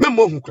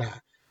memmo hu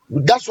kra.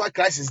 That's why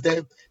Christ is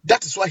there.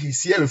 That is why he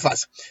is here with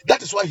us.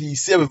 That is why he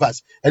is here with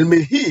us. And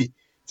may he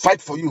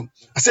fight for you.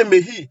 I say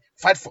may he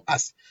fight for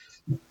us.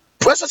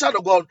 Precious child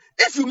of God,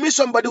 if you meet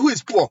somebody who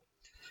is poor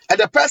and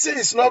the person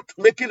is not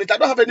making it, I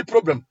don't have any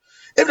problem.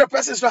 If the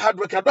person is not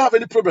hardworking, I don't have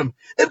any problem.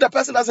 If the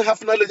person doesn't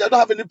have knowledge, I don't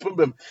have any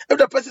problem. If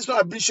the person is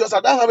not ambitious,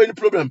 I don't have any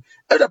problem.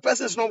 If the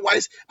person is not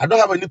wise, I don't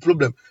have any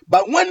problem.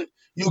 But when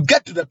you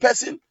get to the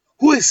person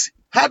who is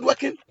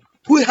hardworking,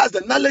 who has the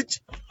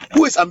knowledge,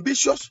 who is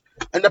ambitious,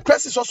 and the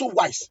person is also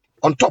wise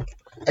on top,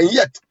 and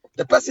yet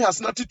the person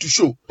has nothing to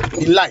show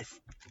in life,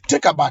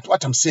 think about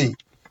what I'm saying.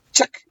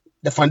 Check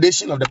the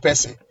foundation of the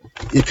person.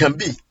 It can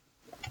be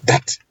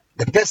that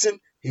the person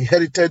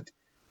inherited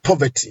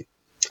poverty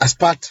as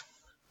part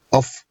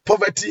of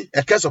poverty,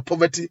 a curse of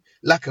poverty,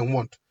 lack and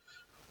want.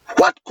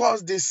 What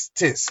caused these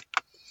things?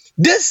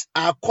 These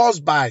are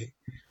caused by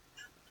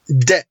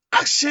the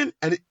action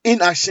and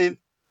inaction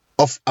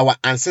of our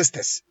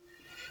ancestors.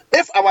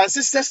 If our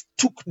ancestors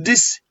took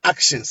these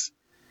actions,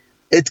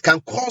 it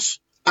can cause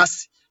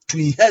us to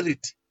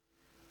inherit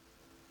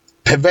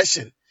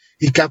perversion.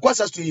 It can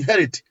cause us to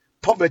inherit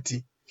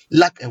poverty,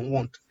 lack and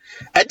want.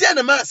 I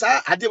didn't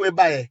matter. I didn't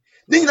buy.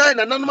 Nina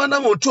na nanoma na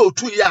moto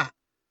 2 year.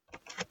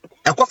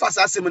 Ekofa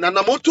sasem na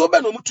na moto be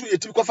no mutu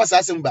yeti kofa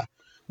sasem ba.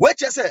 Which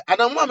say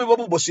anamwa me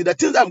bobo bosi the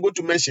things I'm going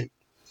to mention.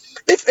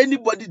 If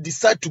anybody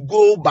decide to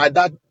go by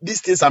that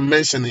these things I'm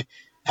mentioning,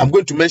 I'm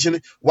going to mention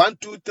it 1,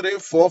 2, 3,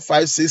 4,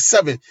 5, 6,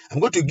 7. I'm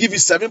going to give you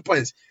 7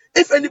 points.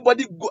 If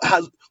anybody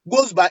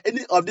goes by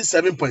any of these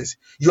 7 points,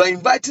 you are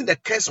inviting the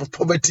curse of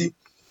poverty,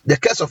 the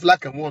curse of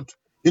lack and want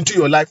into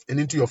your life and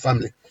into your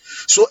family.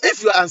 So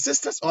if your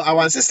ancestors or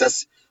our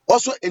ancestors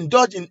also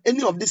indulge in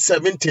any of these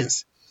 7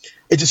 things,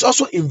 it is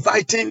also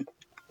inviting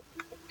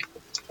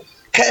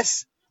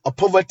curse of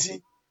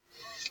poverty,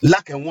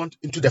 lack and want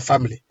into the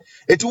family.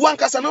 It one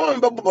kasa na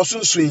member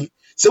bosun swing.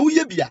 Se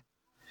uye bia.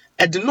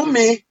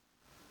 Edenome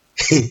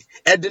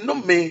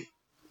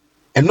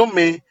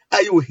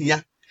ayo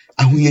hia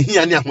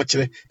ahohia ne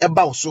ahokyere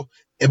eba wo so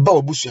eba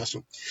obusua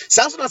so.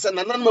 Sanso na se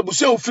nanan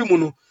mabusua ofri mu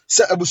no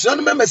se abusua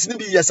no members ni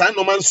bi ye san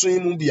no man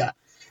swing mu bia.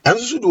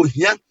 Anso so do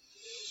hia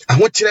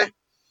ahokyere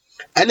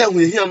ane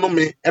ahohia no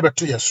me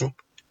ebeto ye so.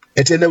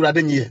 Ete na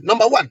Ewurade nye.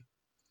 Number 1,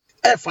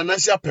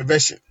 financial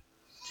perversion.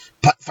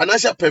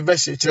 Financial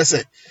perversion kire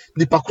se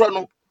nipa kro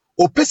no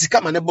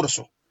opesika ma ne boro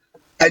so.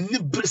 Ani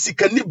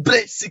sika ni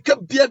bre sika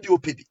bia bi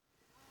opedi.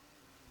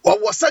 Or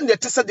was Sunday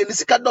Tessa de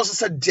Nisika does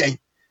said Jane.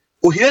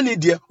 O here need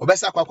dear, or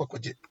best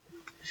aquaquaje.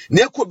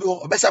 Near Kobi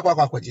or best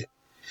aquaquaje.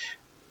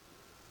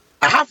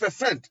 I have a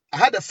friend. I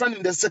had a friend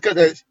in the second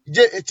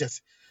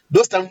JHS.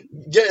 Those times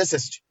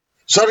JSS.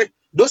 Sorry,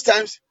 those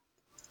times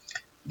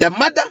the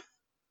mother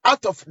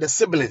out of the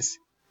siblings,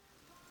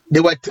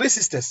 there were 3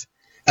 sisters,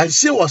 and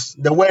she was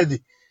the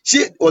wealthy.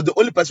 She was the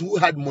only person who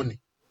had money.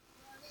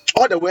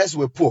 All the rest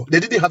were poor. They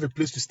didn't have a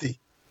place to stay.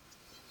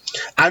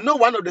 I know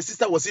one of the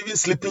sisters was even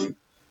sleeping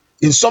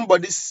in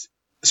somebody's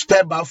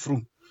spare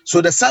bathroom. So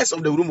the size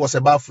of the room was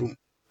a bathroom.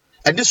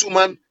 And this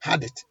woman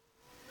had it.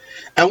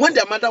 And when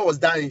their mother was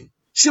dying,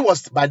 she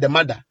was by the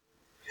mother.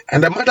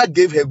 And the mother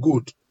gave her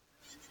gold.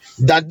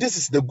 That this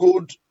is the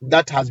gold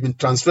that has been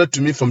transferred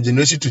to me from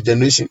generation to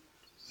generation.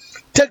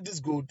 Take this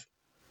gold.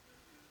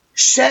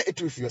 Share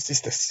it with your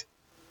sisters.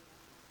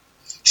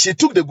 She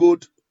took the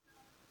gold,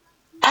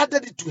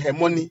 added it to her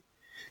money,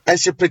 and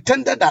she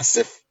pretended as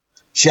if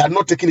she had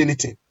not taken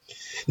anything.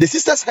 The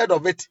sisters heard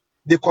of it.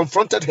 They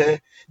confronted her.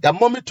 The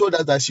mommy told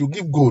her that she would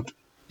give gold.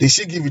 Did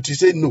she give it? She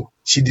said no.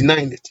 She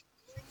denied it.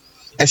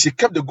 And she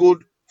kept the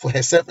gold for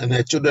herself and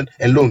her children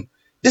alone.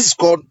 This is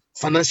called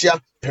financial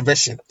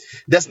perversion.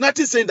 There's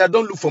nothing saying that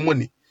don't look for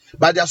money.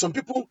 But there are some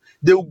people,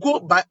 they will go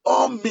by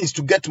all means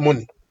to get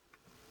money.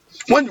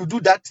 When you do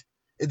that,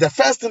 it's the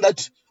first thing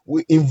that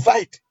will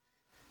invite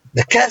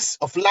the curse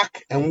of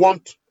lack and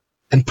want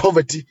and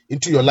poverty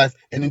into your life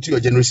and into your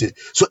generation.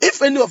 So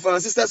if any of our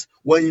ancestors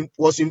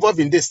was involved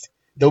in this,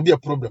 there will be a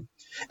problem.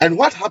 And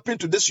what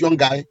happened to this young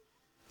guy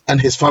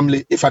and his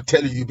family, if I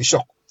tell you, you'll be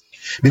shocked.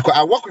 Because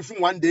I worked with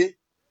him one day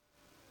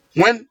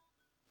when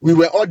we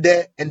were all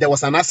there and there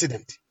was an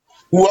accident.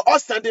 We were all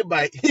standing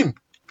by him.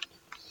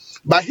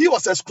 But he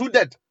was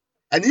excluded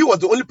and he was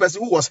the only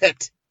person who was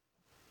hurt.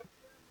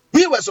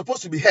 We were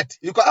supposed to be hurt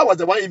because I was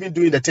the one even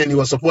doing the thing. He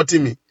was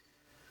supporting me.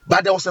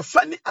 But there was a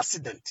funny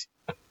accident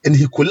and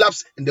he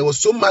collapsed and there was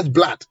so much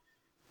blood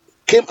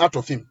came out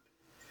of him.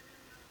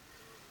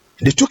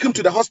 They took him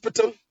to the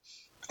hospital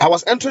I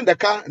was entering the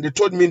car and they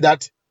told me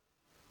that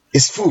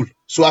it's full,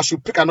 so I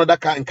should pick another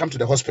car and come to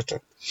the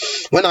hospital.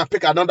 When I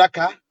picked another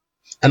car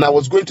and I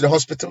was going to the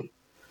hospital,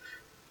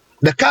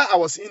 the car I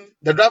was in,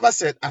 the driver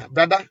said,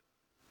 brother,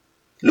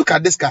 look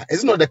at this car.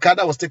 Is it not the car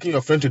that was taking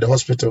your friend to the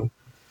hospital?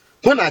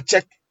 When I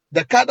checked,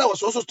 the car that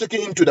was also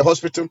taking him to the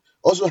hospital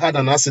also had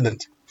an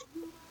accident.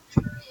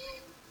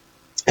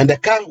 And the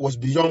car was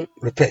beyond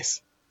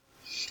repairs.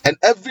 And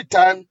every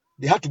time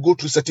they had to go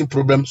through certain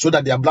problems so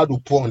that their blood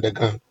would pour on the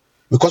ground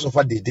because of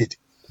what they did.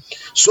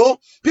 So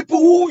people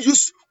who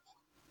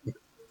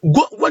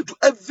went to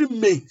every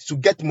means to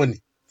get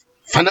money,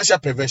 financial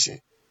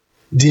perversion,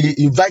 they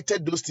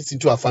invited those things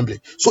into our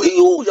family. So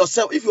you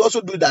yourself, if you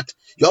also do that,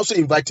 you're also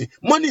inviting.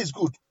 Money is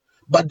good,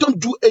 but don't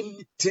do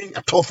anything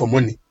at all for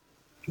money.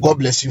 God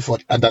bless you for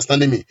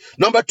understanding me.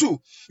 Number 2,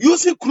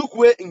 using crook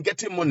way in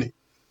getting money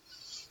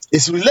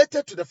is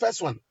related to the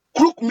first one.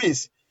 Crook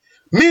means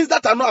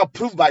that are not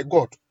approved by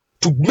God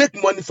to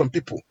make money from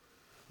people.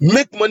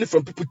 Make money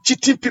from people,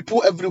 cheating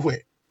people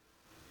everywhere.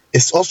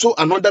 It's also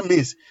another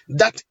means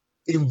that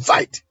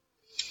invite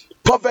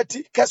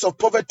poverty, curse of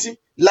poverty,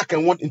 lack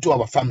and want into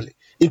our family,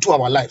 into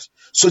our lives.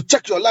 So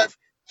check your life,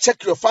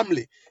 check your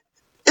family.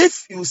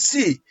 If you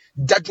see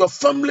that your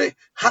family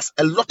has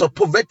a lot of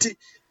poverty,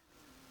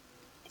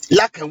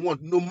 lack and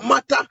want, no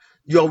matter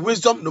your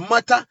wisdom, no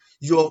matter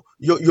your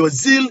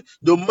zeal,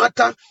 no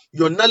matter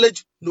your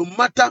knowledge, no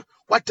matter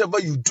whatever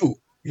you do,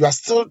 you are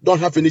still don't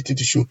have anything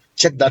to show.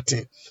 Check that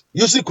thing.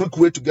 Using quick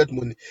way to get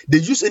money. They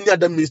use any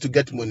other means to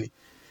get money.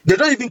 They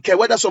don't even care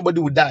whether somebody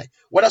will die,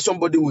 whether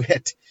somebody will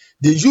hurt.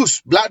 They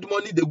use blood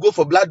money. They go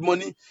for blood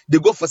money. They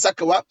go for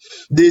sakawa.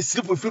 They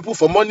sleep with people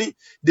for money.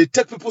 They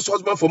take people's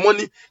husband for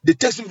money. They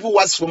take people's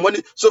wives for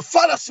money. So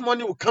far as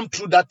money will come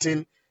through that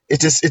thing,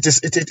 it is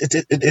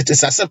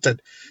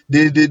accepted.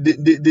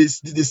 They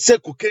sell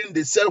cocaine.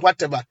 They sell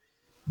whatever.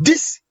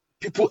 These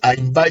people are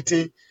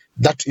inviting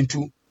that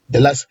into the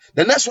life.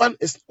 The next one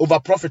is over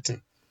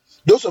profiting.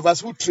 Those of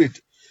us who trade,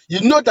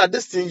 you know that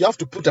this thing you have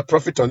to put a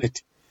profit on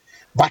it.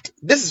 But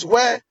this is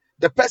where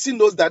the person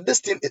knows that this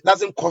thing, it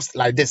doesn't cost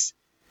like this.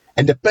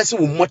 And the person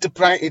will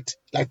multiply it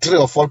like 3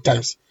 or 4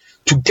 times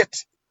to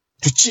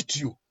cheat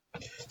you.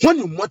 When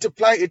you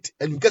multiply it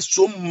and you get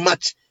so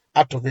much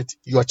out of it,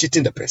 you are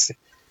cheating the person.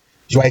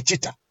 You are a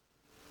cheater.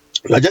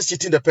 You are just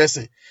cheating the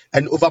person.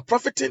 And over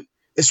profiting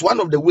is one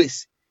of the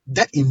ways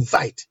that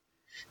invite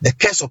the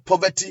curse of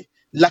poverty,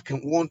 lack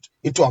and want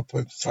into our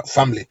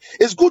family.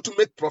 It's good to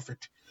make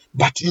profit,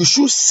 but you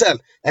should sell.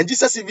 And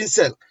Jesus even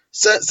said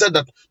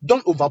that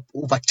don't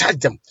overcharge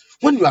them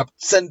when you are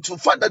sent to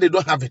find that they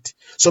don't have it.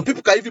 Some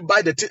people can even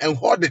buy the thing and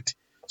hoard it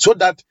so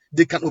that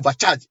they can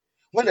overcharge.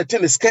 When the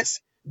thing is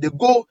scarce, they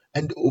go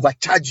and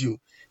overcharge you.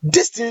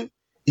 This thing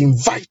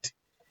invite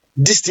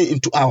this thing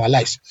into our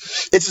lives.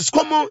 It is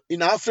common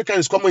in Africa,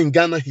 it's common in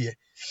Ghana here,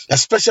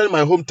 especially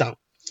my hometown,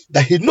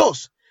 that he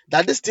knows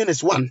that this thing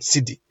is 1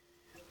 cedi.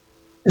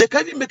 They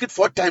can even make it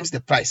 4 times the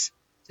price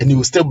and you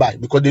will still buy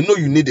because they know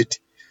you need it.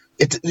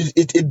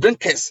 It brings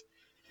curse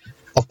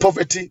of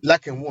poverty,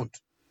 lack and want.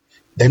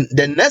 Then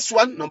the next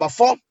one, number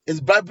 4,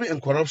 is bribery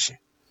and corruption.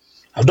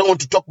 I don't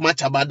want to talk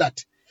much about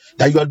that.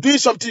 That you are doing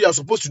something you are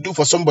supposed to do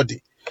for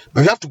somebody,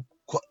 but you have to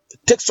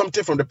take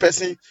something from the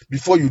person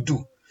before you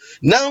do.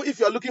 Now,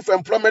 if you are looking for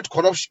employment,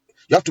 corruption,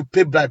 you have to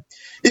pay bribe.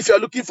 If you are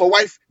looking for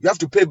wife, you have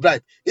to pay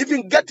bribe.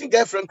 Even getting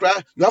girlfriend,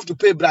 you have to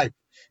pay bribe.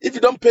 If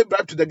you don't pay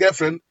bribe to the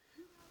girlfriend,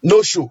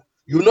 no show.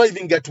 You will not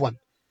even get one.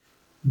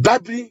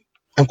 Bribery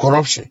and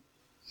corruption.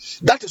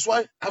 That is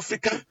why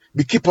Africa,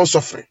 we keep on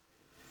suffering.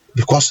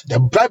 Because the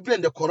bribery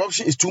and the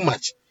corruption is too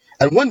much.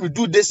 And when we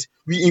do this,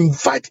 we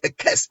invite a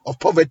curse of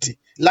poverty,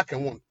 lack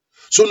and want.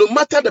 So no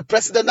matter the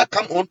president that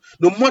come on,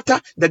 no matter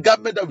the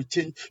government that we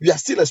change, we are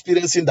still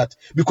experiencing that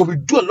because we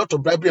do a lot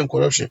of bribery and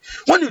corruption.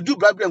 When you do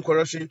bribery and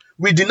corruption,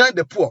 we deny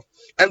the poor.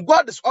 And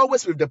God is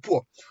always with the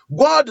poor.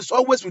 God is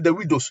always with the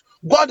widows.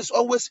 God is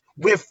always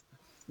with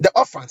the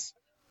orphans.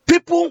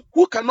 People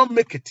who cannot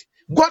make it,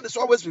 God is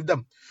always with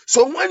them.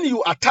 So when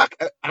you attack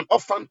an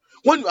orphan,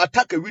 when you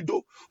attack a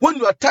widow, when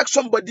you attack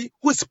somebody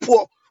who is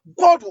poor,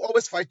 God will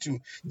always fight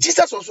you.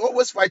 Jesus was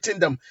always fighting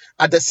them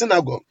at the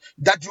synagogue,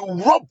 that you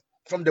rob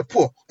from the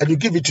poor and you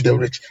give it to the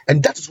rich.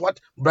 And that is what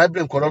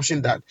bribery and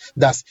corruption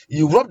does.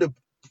 You rob the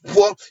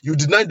poor, you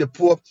deny the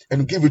poor,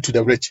 and you give it to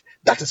the rich.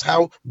 That is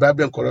how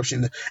bribery and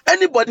corruption is.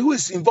 Anybody who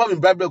is involved in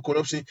bribery and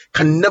corruption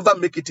can never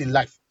make it in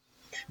life.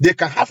 They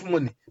can have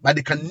money, but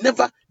they can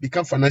never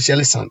become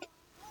financially sound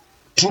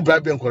through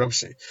bribery and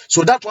corruption.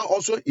 So that one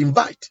also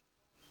invite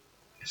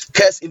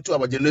curse into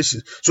our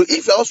generation. So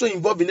if you're also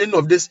involved in any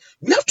of this,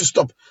 we have to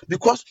stop,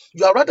 because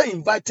you are rather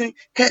inviting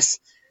curse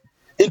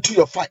into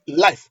your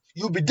life.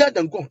 You'll be dead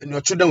and gone, and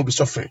your children will be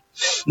suffering.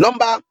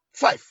 Number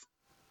 5,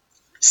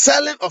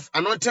 selling of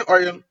anointing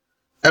oil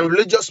and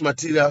religious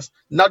materials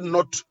not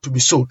to be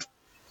sold.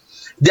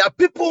 There are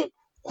people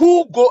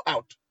who go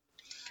out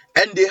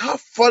and they have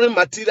foreign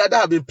material that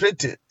have been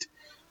printed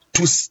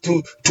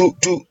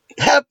to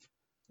help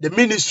the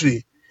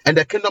ministry and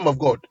the kingdom of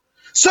God.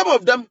 Some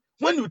of them,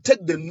 when you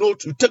take the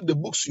note, you take the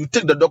books, you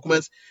take the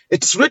documents,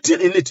 it's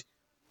written in it.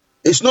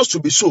 It's not to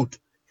be sold.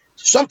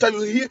 Sometimes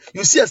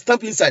you see a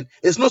stamp inside.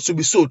 It's not to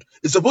be sold.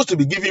 It's supposed to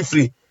be given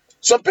free.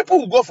 Some people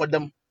will go for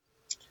them,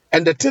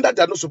 and the thing that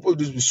they are not supposed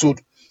to be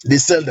sold, they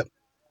sell them.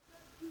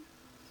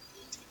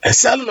 A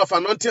selling of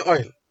anointing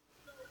oil,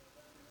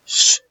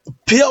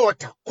 pure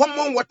water,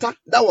 common water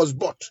that was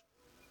bought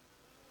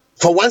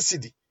for 1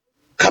 cedi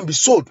can be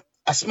sold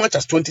as much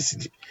as 20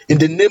 cedi in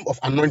the name of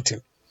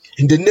anointing,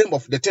 in the name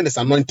of the thing that's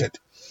anointed.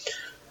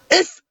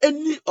 If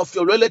any of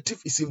your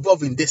relative is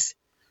involved in this,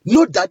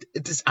 know that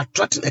it is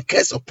attracting a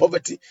curse of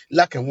poverty,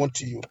 lack, and want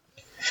to you.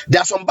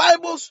 There are some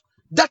Bibles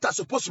that are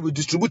supposed to be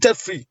distributed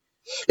free.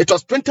 It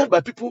was printed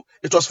by people,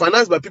 it was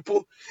financed by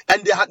people,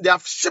 and they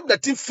have shipped the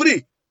thing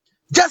free.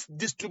 Just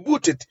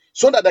distribute it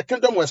so that the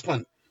kingdom will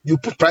expand. You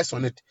put price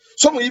on it.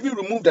 Some will even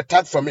remove the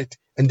tag from it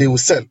and they will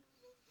sell.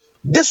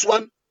 This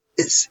one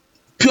is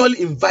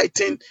purely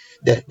inviting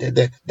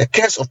the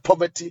curse of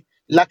poverty,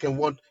 lack, and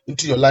want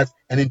into your life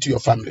and into your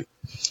family.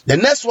 The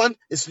next one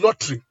is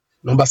lottery.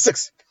 Number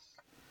 6.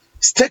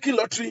 Staking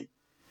lottery,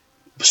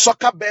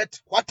 soccer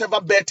bet, whatever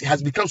bet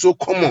has become so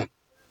common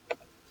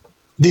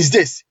these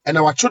days. And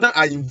our children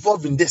are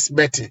involved in this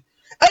betting.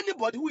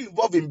 Anybody who is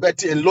involved in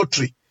betting and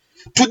lottery,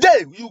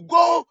 today you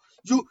go,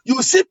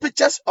 you see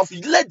pictures of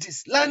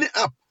ladies lining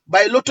up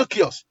by a lotto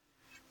kiosk,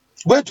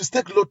 going to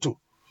stake lotto.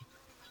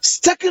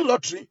 Staking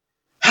lottery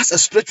has a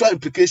spiritual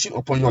implication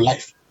upon your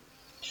life.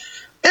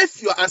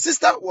 If your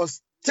ancestor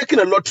was taking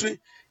a lottery,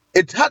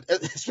 it had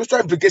a spiritual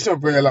implication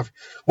upon your life.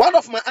 One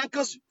of my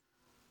uncles,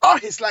 all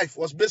his life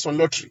was based on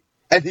lottery,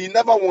 and he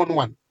never won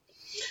one.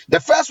 The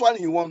first one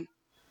he won,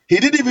 he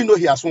didn't even know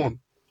he has won.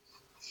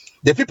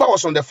 The paper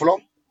was on the floor.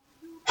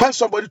 When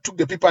somebody took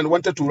the paper and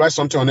wanted to write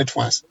something on it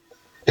once,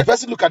 the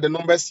person looked at the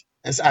numbers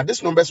and said,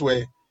 these numbers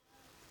were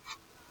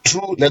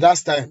true the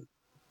last time.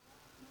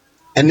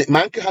 And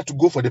my uncle had to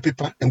go for the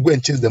paper and go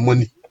and change the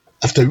money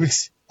after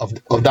weeks of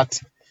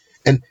that.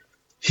 And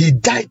he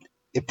died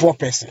a poor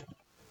person.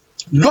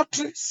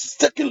 Lottery,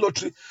 taking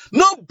lottery.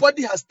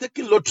 Nobody has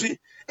taken lottery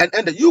and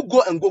ended. You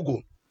go and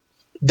Google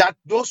that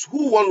those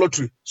who won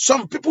lottery,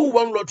 some people who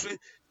won lottery,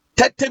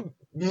 $30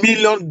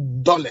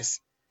 million.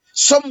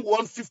 Some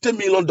won $50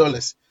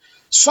 million.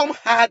 Some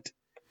had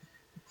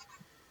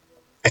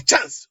a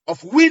chance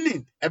of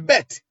winning a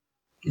bet,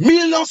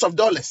 millions of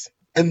dollars,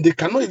 and they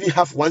cannot even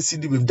have 1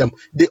 cedi with them.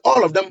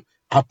 All of them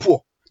are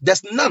poor.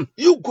 There's none.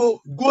 You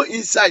go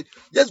inside,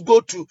 just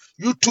go to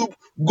YouTube,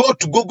 go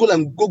to Google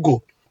and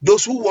Google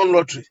those who won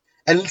lottery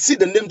and see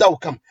the name that will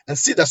come and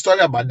see the story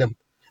about them.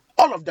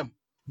 All of them,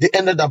 they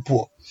ended up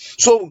poor.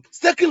 So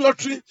staking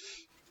lottery,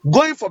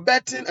 going for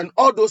betting and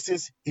all those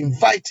things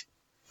invite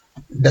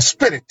the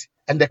spirit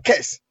and the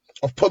curse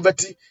of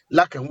poverty,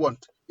 lack, and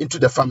want into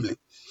the family.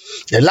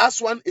 The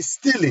last one is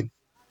stealing,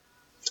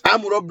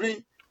 armed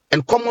robbery,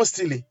 and common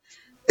stealing.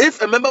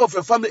 If a member of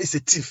your family is a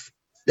thief,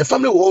 the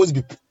family will always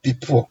be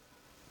poor.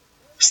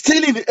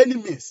 Stealing in any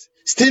means,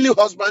 stealing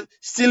husband,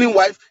 stealing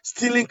wife,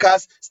 stealing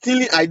cars,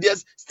 stealing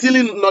ideas,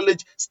 stealing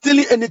knowledge,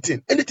 stealing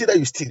anything that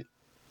you steal,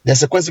 there's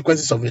the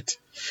consequences of it.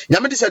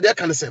 Yamadi said there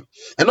can say,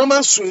 a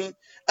normal swing,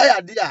 I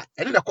idea,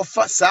 and a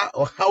kofa sa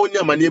or how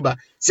near my neighbor,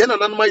 Siena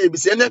Nanma Yebi,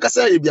 Siena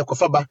Casa Yebi a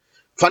kofaba,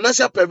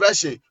 financial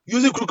perversion,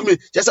 using crookery,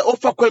 just a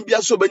offer can be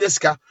a so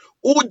benesca,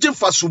 Ujim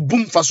fasu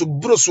boom, fasu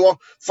broswa,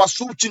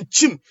 fasu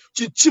chim,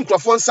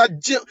 crafonsa,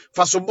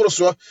 fasu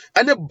broswa,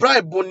 and a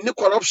bribe on no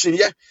corruption,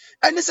 yeah.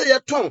 And they say your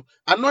tongue,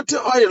 and not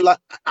oil,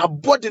 a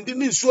board and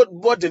didn't short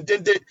board and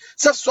then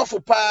such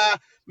soft pa,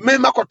 me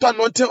makoto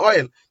not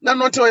oil,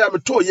 not oil, I'm a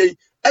toy,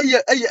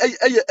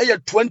 a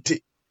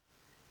 20.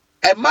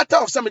 A matter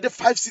of somebody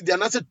 5 cedi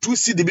and I said 2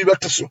 cedi be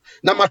better so.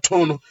 Na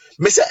matono.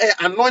 Me say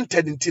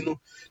anointed in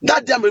tino.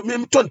 That day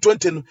me turn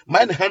 20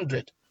 mine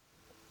 100.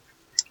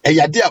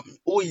 Yadia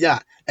oh yeah,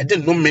 I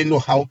didn't know me know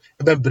how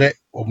ebe bre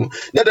omo.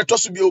 Na the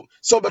toss bi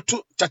so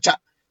beto chacha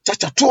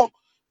to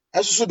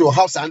eso so the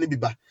house ani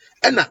biba.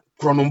 Na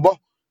kronombo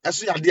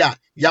eso yadia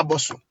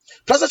yaboso.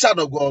 Pastor child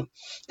of God,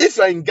 if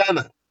you are in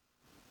Ghana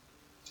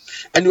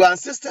and your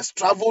ancestors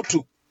travel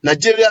to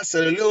Nigeria,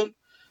 Sierra Leone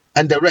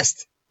and the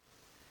rest,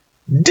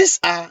 these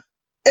are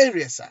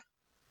areas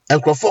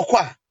and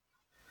crofokwa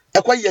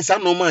ekwa yes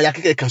normal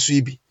yakeke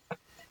kasuibi.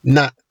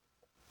 Now,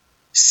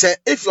 say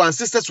if your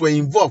ancestors were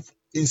involved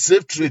in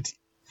slave trade,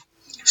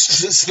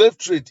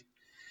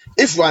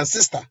 if your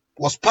ancestor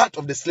was part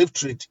of the slave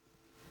trade,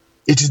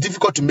 it is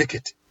difficult to make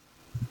it.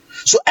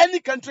 So any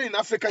country in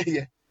Africa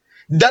here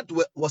that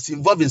was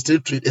involved in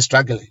slave trade is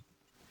struggling.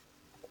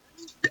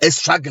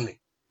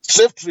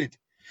 Slave trade,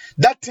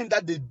 that thing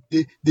that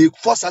they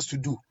force us to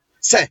do,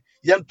 say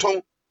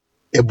yanton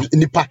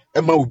nipa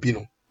ema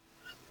ubino,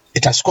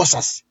 it has cost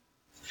us.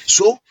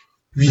 So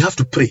we have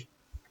to pray.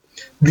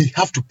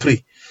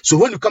 So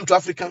when you come to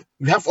Africa,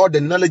 we have all the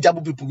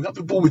knowledgeable people. We have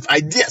people with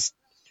ideas.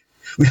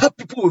 We have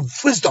people with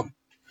wisdom.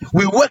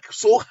 We work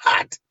so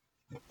hard,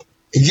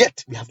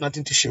 yet we have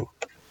nothing to show.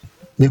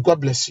 May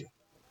God bless you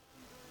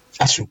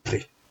as you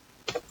pray.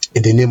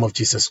 In the name of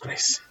Jesus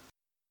Christ.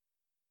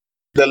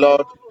 The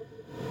Lord,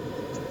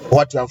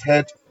 what you have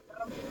heard.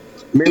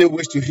 Many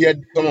wish to hear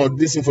some of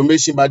this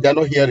information, but they are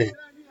not hearing.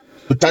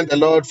 To thank the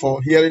Lord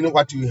for hearing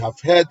what you have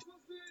heard.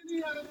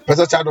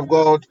 Precious child of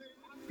God,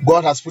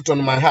 God has put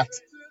on my heart.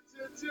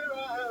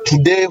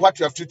 Today, what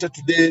you have treated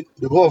today,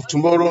 the whole of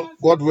tomorrow,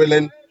 God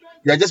willing,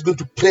 you are just going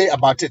to pray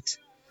about it.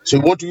 So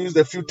we want to use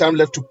the few time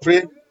left to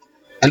pray,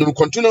 and we'll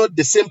continue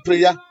the same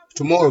prayer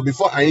tomorrow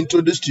before I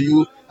introduce to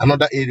you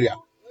another area.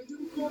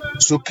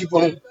 So keep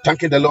on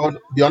thanking the Lord.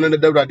 Be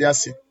honored the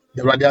radiasi,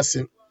 the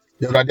radiasi,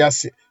 the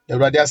radiasi, the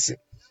radiasi,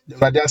 the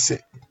radiasi.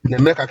 The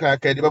America,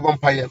 the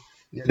vampire,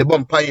 the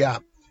vampire.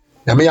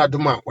 The Maya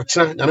Duma, what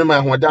China, the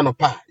Maya Wadano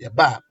Pa, your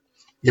bar.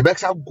 You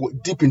better go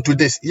deep into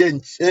this. Yen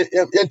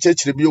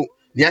church review,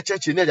 near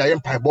church in the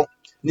empire bo,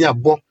 near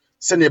bo,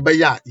 send a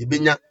baya,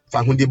 Yibinya,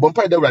 Fahundi,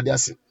 Bompire the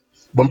radiasi,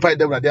 Bompire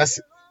the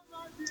radiasi,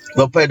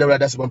 Bompire the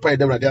radiasi, Bompire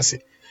the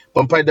radiasi,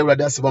 Bompire the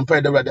radiasi,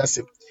 Bompire the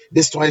radiasi.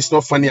 This one is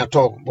not funny at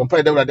all.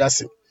 Bompire the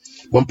radiasi,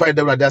 Bompire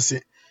the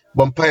radiasi,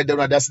 Bompire the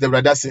radiasi, the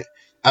radiasi.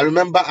 I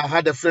remember I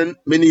had a friend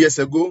many years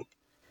ago.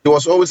 He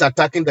was always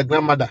attacking the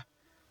grandmother.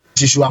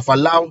 She should have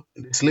allowed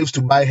the slaves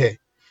to buy her.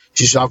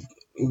 She should have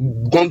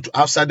gone to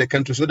outside the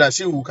country so that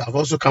she would have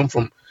also come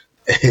from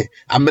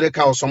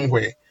America or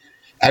somewhere.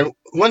 And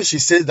when she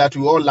says that,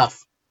 we all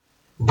laugh.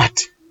 But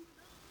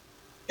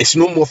it's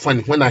no more fun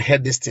when I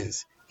heard these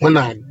things, when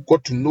I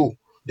got to know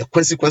the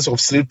consequence of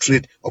slave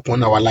trade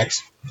upon our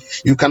lives.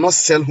 You cannot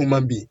sell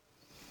human being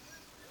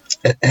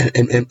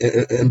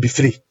and be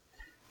free.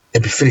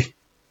 And be free.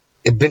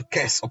 It brings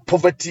curse of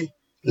poverty,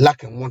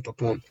 lack, and want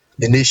upon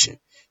the nation.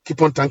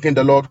 Keep on thanking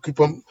the Lord. Keep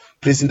on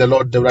praising the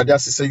Lord. The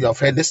Rajas say you have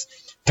heard this.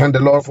 Thank the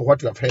Lord for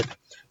what you have heard.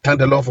 Thank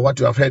the Lord for what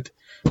you have heard.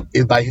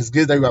 It's by His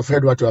grace that you have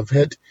heard what you have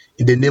heard.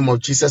 In the name of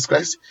Jesus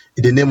Christ.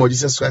 In the name of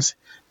Jesus Christ.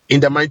 In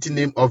the mighty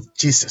name of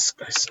Jesus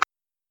Christ.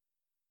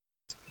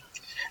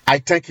 I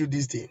thank you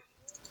this day.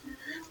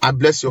 I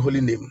bless your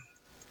holy name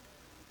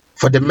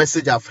for the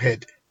message I've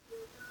heard.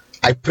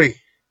 I pray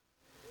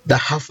that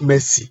have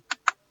mercy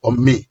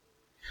on me.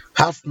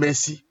 Have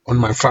mercy on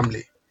my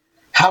family.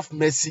 Have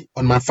mercy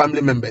on my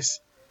family members.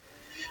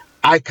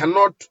 I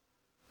cannot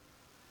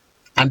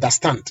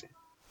understand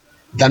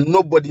that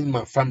nobody in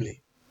my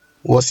family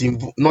was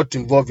not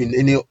involved in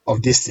any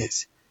of these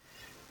things.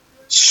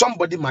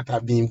 Somebody might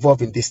have been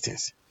involved in these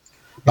things.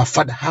 But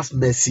Father, have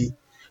mercy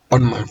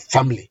on my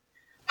family.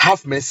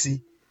 Have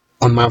mercy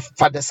on my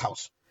father's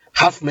house.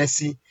 Have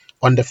mercy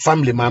on the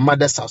family, my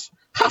mother's house.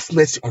 Have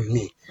mercy on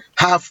me.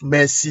 Have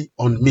mercy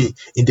on me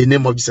in the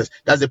name of Jesus.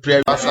 That's the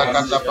prayer. Have mercy on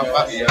my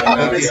family. Have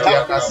mercy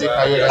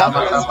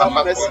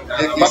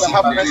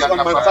on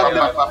my family.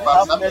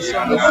 Have mercy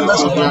on the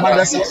members of my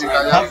mother's house.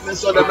 Have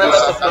mercy on the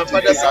members of my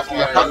father's house.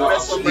 Have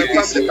mercy on my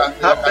family.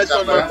 Have mercy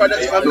on my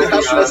father's family.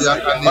 Have mercy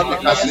on my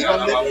mother's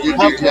family.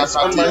 Have mercy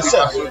on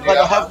myself.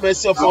 Father, have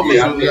mercy upon me.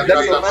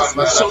 Let your mercy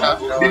show.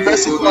 Be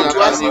merciful unto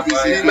us.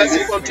 Be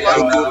merciful unto us.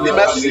 Be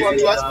merciful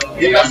unto us.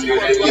 Be merciful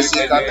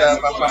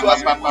unto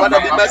us. Father,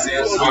 be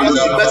merciful unto us.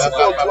 Be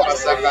merciful unto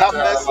us. Have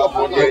mercy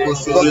upon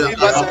us.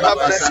 Forgive us and have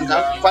mercy.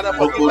 Father,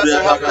 forgive us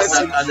and have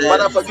mercy.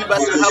 Father, forgive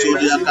us and have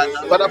mercy.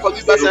 Father,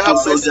 forgive us and have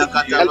mercy.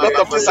 A lot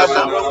of things have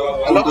gone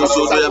wrong. A lot of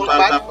things have gone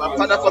bad.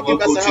 Father,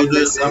 forgive us and have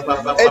mercy.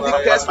 Any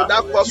curse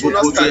without cause will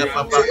not stand.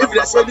 So if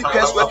there's any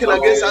curse working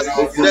against us,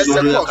 there's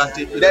a cause.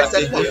 There's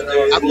a cause.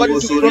 According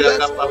to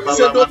Proverbs,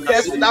 say no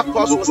curse without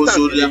cause will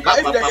stand. But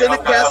if there's any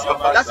curse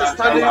that is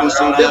standing,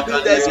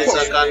 then there's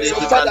cause. So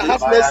Father,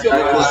 have mercy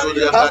upon us.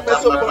 Have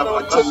mercy upon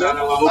our children.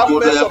 Have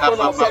mercy upon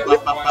our family.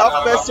 Have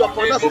mercy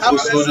upon us. Have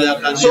mercy.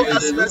 Show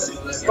us mercy.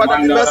 Father,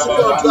 be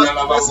merciful unto us.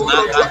 Be merciful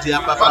unto us.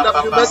 Father,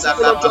 be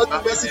merciful unto us. Be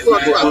merciful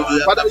unto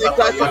us. Father, we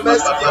cry for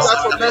mercy. We cry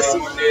for mercy.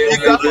 We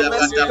cry for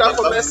mercy. We cry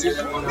for mercy.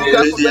 We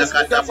cry for mercy.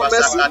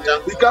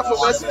 We cry for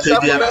mercy. We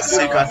cry for mercy. We cry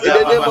for mercy. In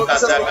the name of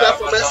Jesus, we cry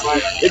for mercy.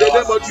 In the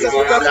name of Jesus, we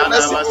cry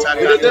for mercy.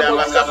 In the name of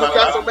Jesus, we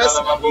cry for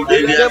mercy. In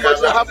the name of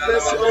Jesus, have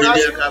mercy on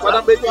us.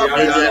 Father, may you have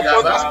mercy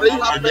upon us. May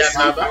you have mercy.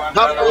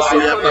 Have mercy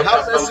upon us.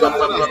 Have mercy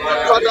upon us.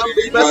 Father,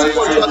 be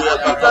merciful to us.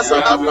 Forgive us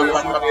and have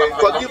mercy.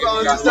 Forgive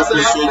our sisters and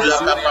have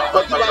mercy.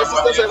 Forgive our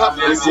sisters and have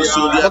mercy.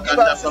 Forgive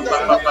our sisters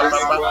and have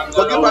mercy.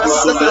 Forgive our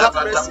sisters and have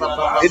mercy.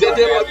 In the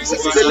name of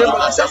Jesus. In the name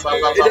of Jesus.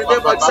 In the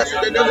name of Jesus.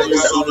 In the name of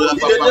Jesus.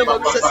 In the name of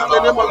Jesus. In the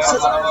name of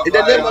Jesus. In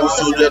the name of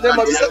Jesus. In the name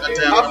of Jesus.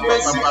 Have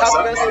mercy. Have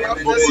mercy.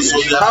 Have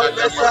mercy. Have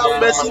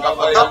mercy. Have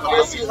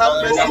mercy. Have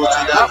mercy. Have mercy.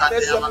 Have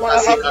mercy upon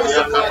us. Have mercy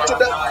upon our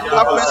children.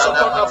 Have mercy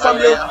upon our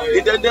family.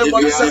 In the name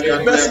of Jesus. Be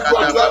merciful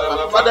unto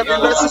us. Father, be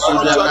merciful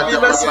unto us. Be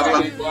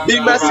merciful. Be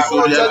merciful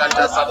unto us. Be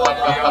merciful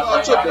unto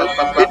our children.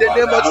 In the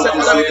name of Jesus.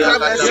 Father, we cry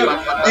mercy.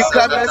 We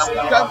cry mercy.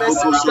 We cry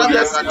mercy. We cry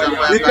mercy.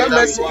 We cry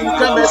mercy. We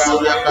cry mercy.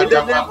 In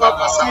the name of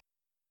Jesus.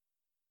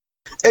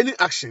 Any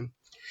action,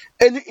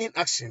 any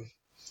inaction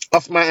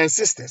of my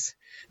ancestors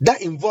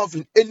that involve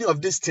in any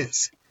of these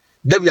things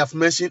that we have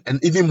mentioned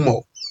and even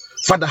more,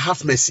 Father,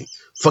 have mercy.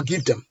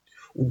 Forgive them.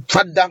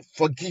 Father,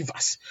 forgive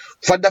us.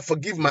 Father,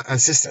 forgive my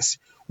ancestors.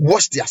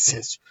 Wash their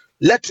sins.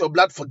 Let your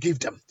blood forgive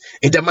them.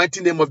 In the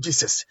mighty name of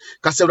Jesus.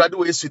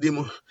 Kasebradu Yesu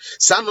dimo.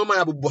 Sa no ma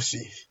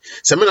yabubosi.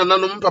 Se me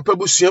nananom papa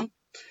busuam.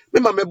 me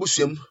ma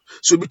mebusuam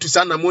so bi to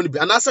sana money bi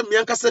anasa me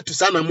anka say to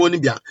sana money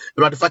bi a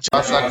Lord fa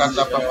cha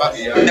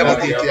never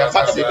be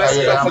Father be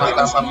merciful and forgive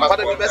us.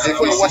 Father be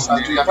merciful and wash us.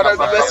 Father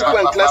be merciful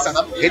and cleanse us.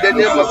 In the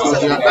name of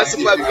Jesus, be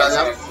merciful and cleanse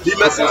us. Be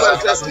merciful and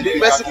cleanse us. Be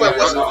merciful and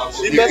wash us.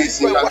 Be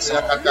merciful and wash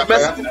us. Be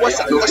merciful, wash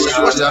us, wash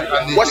us,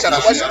 wash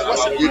us, wash us, wash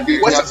us,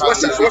 wash us,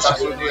 wash us, wash us,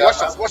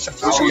 wash us, wash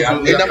us, wash us.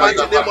 In the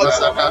mighty name of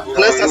Jesus,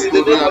 cleanse us in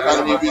the name of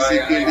Jesus.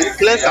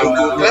 Cleanse us,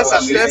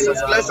 cleanse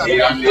us, cleanse us,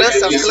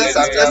 cleanse us, cleanse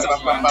us, cleanse us,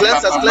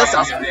 cleanse us, cleanse us, cleanse us, cleanse us, cleanse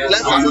us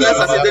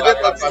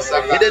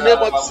in the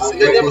name of Jesus. In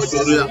the name of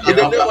Jesus. In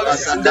the name of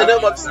Jesus. In the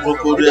name of Jesus.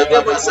 In the name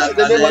of Jesus.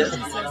 In the name of Jesus. In the name of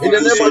Jesus. In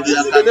the name of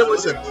Jesus. In the name of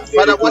Jesus.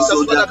 Father, wash us,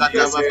 Father,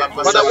 cleanse us.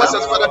 Father, wash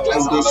us, Father,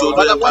 cleanse us.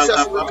 Father, wash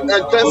us and cleanse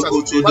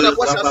us. Father,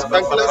 wash us and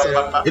cleanse us.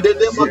 In the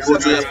name of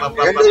Jesus.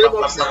 In the name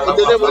of Jesus. In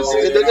the name of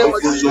Jesus. In the name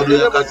of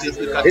Jesus.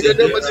 In the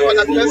name of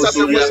Jesus. In the name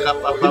of Jesus.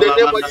 Father, cleanse us and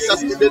wash us. In the name of Jesus. In the name of Jesus. In the name of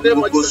Jesus. In the name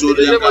of Jesus. In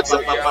the name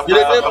of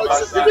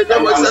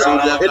Jesus.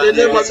 In the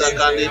name of Jesus.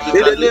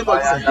 In the name of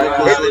Jesus.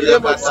 In the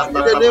name of Jesus.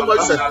 In the name of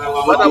Jesus.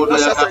 Father,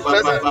 wash us and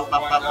cleanse us.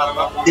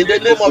 In the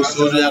name of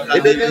Jesus.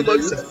 In the name of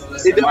Jesus.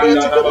 In the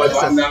mighty name of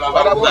Jesus.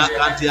 Father,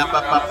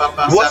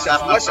 wash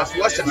us, wash us,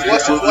 wash us,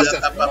 wash us, wash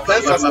us,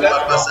 cleanse us,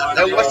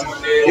 and wash us.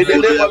 In the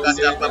name of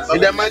Jesus. In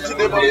the mighty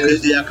name of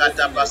Jesus.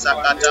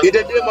 In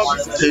the name of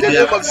Jesus. In the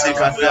name of Jesus.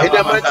 In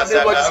the mighty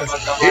name of Jesus.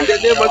 In the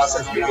name of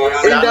Jesus.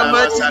 In the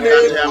mighty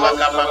name of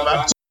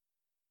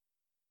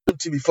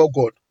Jesus. Before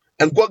God.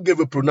 And God gave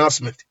a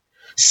pronouncement.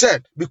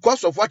 Said,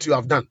 because of what you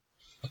have done,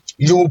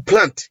 you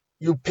plant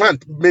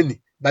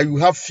many, but you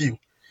have few.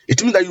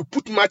 It means that you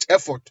put much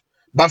effort,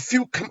 but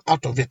few come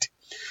out of it.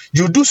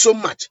 You do so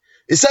much.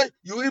 He said,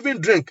 you even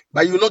drink,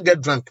 but you will not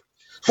get drunk.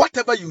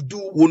 Whatever you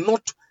do will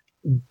not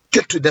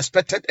get to the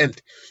expected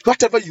end.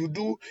 Whatever you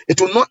do, it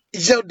will not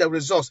yield the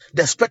results,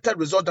 the expected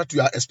result that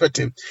you are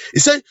expecting. He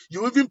said,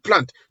 you even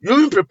plant, you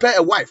even prepare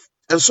a wife,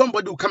 and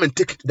somebody will come and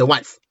take the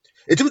wife.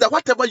 It means that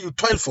whatever you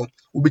toil for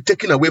will be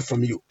taken away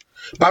from you.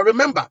 But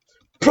remember,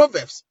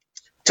 Proverbs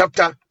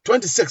chapter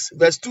 26,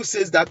 verse 2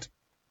 says that,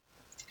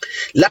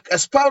 like a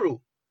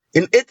sparrow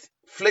in its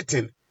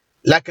flitting,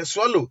 like a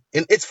swallow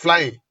in its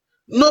flying,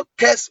 no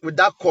curse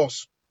without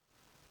cause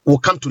will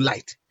come to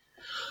light.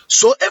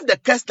 So if the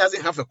curse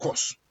doesn't have a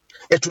cause,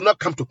 it will not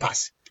come to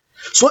pass.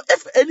 So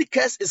if any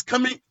curse is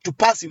coming to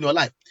pass in your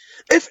life,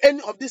 if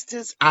any of these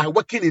things are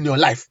working in your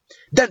life,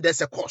 then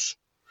there's a cause.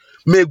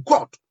 May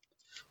God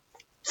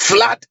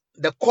flood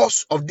the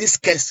cause of this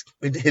curse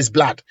with his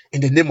blood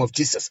in the name of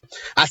Jesus.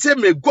 I say,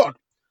 may God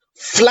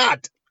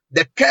flood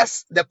the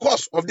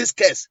cause of this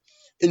curse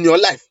in your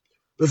life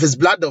with his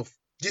blood of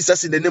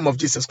Jesus in the name of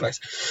Jesus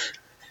Christ.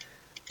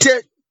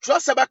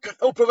 Proverbs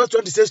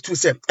 26:2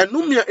 says, and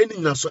no mere any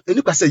naso,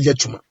 any person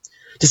yetuma.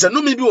 They say,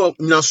 no maybe or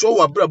naso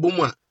or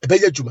braboma, a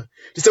bayajuma.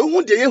 They say,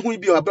 who the year will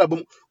be a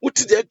brabum, what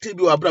did they be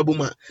a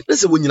braboma? They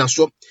say, when you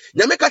naso,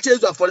 Yameka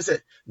change for the say,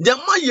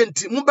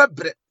 Yamayenti,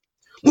 Mubabre,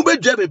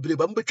 Mubajabe,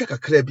 Bambeka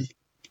Krabi.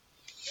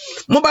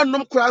 Muba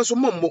nom crown so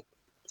mommo.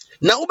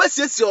 Na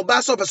ubesiesi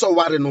oba so person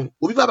ware no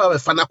obi baba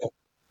fanako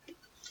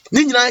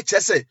ni nyina che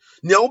se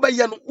ne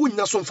obaye no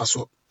unya so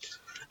mfaso.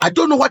 I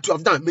don't know what you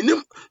have done.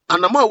 Minim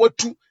anama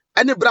watu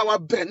ane bra wa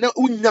bre na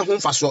unya ho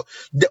mfaso.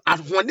 The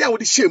ahwone a wo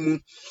de hyemu,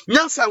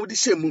 nyansa wo de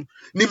hyemu,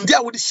 nimdi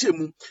a wo de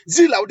hyemu,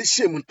 zila wo de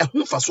hyemu, e ho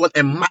mfaso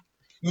emma.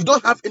 You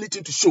don't have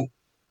anything to show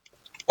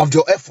of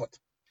your effort.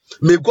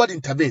 May God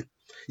intervene.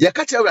 Ye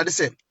ka che awrade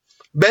se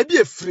baby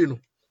e free no.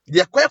 They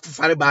are quite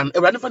far ban.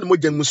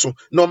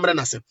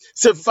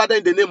 Say, Father,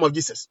 in the name of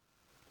Jesus,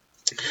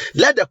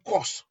 let the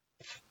cause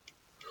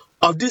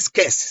of this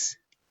case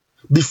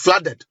be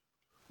flooded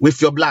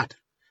with your blood.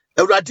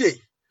 Every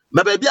day,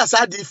 my baby has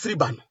had the free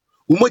ban.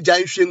 Umoja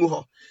yishengu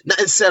ho na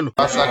enseno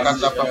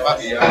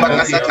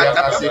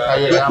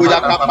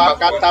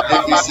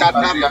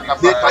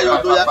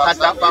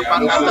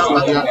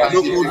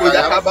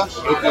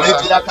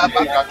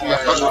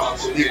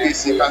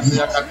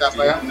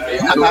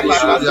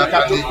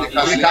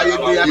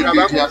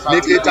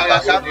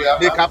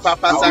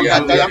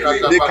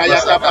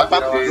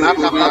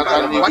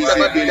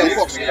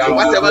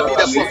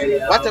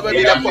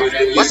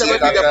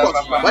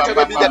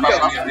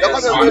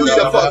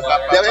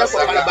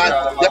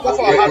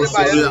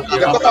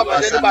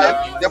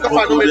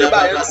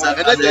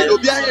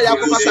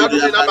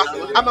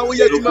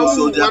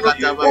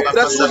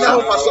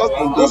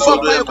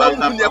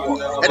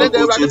let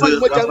the cause be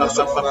flooded by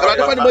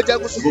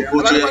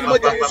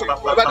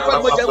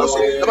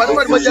the blood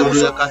of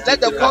Jesus. Let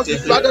the cause be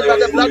flooded by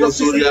the blood of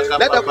Jesus.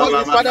 Let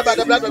the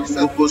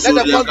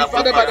cause be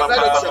flooded by the blood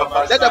of Jesus.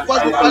 Let the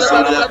cause be flooded by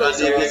the blood of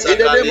Jesus. In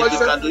the name of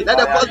Jesus, let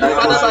the cause be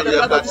flooded by the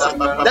blood of Jesus.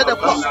 Let the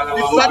cause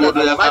be flooded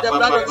by the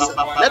blood of Jesus.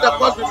 Let the the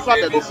cause be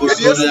flooded. Let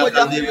the yes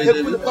moja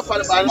ekuni kwa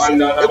falibanso,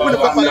 ekuni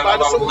kwa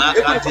falibanso,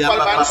 ekuni kwa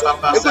falibanso,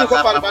 ekuni kwa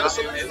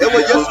falibanso. Ewo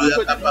yes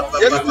Kristo dim,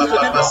 yes Kristo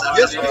dim,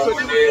 yes Kristo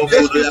dim,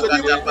 yes Kristo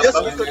dim, yes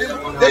Kristo dim,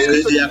 yes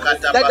Kristo dim.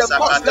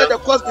 Let the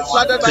cause be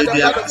flooded by the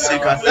blood of Jesus.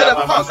 Let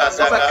the cause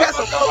of a curse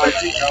of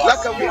poverty,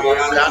 like a woman,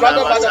 be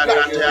flooded by the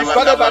blood, be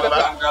flooded by the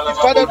blood, be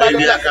flooded by the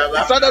blood,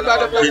 be flooded by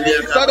the blood,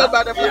 be flooded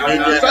by the blood,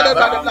 be flooded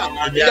by the blood.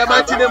 In the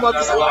mighty name of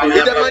Jesus,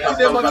 in the mighty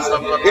name of Jesus,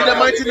 in the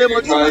mighty name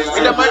of Jesus,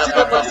 in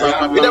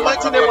the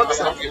mighty name of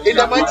Jesus, in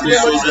the mighty name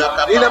of Jesus, in the mighty name of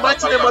Jesus, in the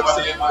mighty name of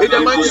Jesus, in the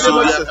mighty name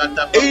of Jesus,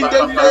 in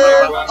the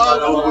name of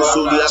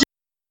Jesus.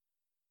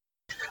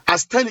 I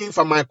stand in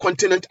for my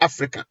continent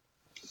Africa,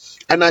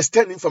 and I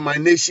stand in for my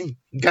nation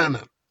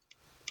Ghana.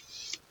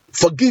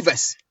 Forgive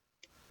us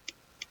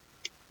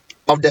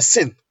of the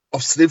sin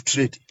of slave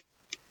trade,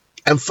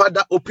 and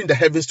Father, open the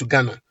heavens to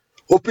Ghana,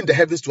 open the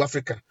heavens to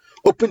Africa,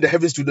 open the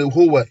heavens to the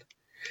whole world.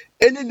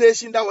 Any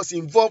nation that was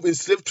involved in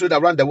slave trade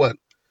around the world,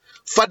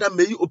 Father,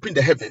 may you open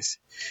the heavens.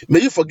 May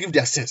you forgive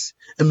their sins,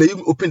 and may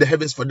you open the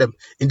heavens for them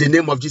in the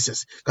name of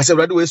Jesus. Because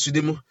right away,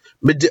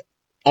 may the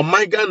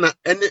Ghana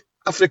any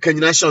African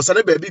nation,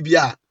 sana baby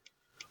bia,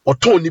 or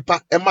ton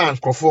nipa, a man,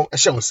 crofo, a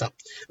shansa,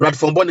 right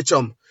from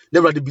Bonichum.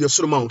 Never to be a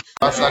Solomon.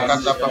 I don't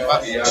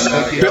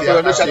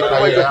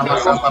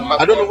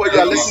know where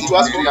you are listening to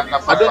us from.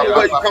 I don't know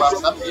where you come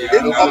from.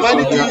 If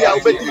humanity,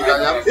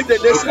 if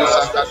the nation is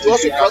to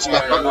also prosper,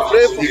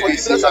 pray for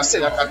forgiveness of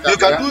sin. You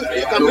can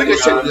bring a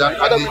change.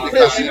 Father, we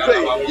pray.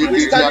 We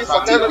stand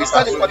for Ghana, we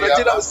stand for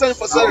Nigeria, we stand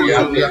for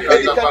Senegal.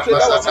 Any country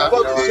that was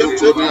involved in slave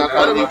trade,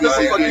 Father, we pray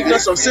for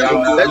forgiveness of sin.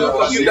 That you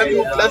forgive them,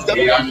 you cleanse them,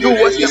 you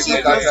wash them,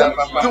 you cleanse them,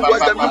 you wash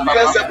them, you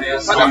cleanse them.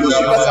 Father,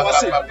 forgive us our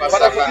sin.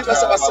 Father, forgive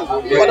us our sin.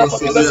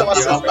 Forgive us our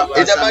sins.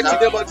 In the mighty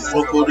name of Jesus.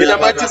 In the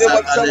mighty name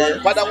of Jesus.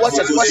 Father, wash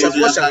us and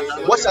cleanse us.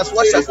 Wash us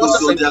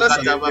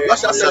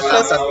and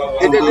cleanse us.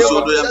 In the name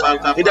of Jesus.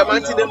 In the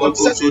mighty name of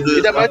Jesus.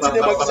 In the mighty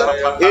name of Jesus.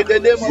 In the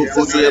name of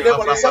Jesus. In the name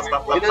of Jesus.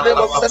 In the name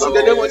of Jesus. In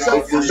the name of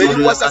Jesus. May you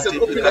wash us and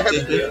open the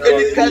heaven.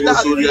 Any curse that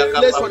has been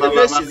placed on the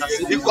nation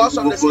because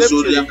of the slave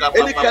trade.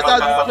 Any curse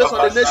that has been placed on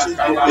the nation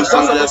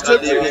because of the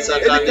slave trade.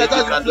 Any curse that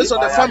has been placed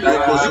on the family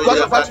because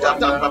of what you have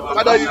done.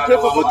 Father, we pray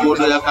for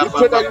forgiveness. We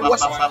pray that you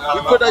wash us. We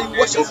pray that you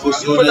wash us.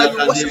 We pray that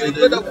you wash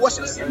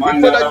us. We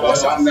pray that you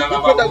wash us. We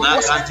pray that you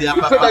wash us.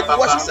 We pray that you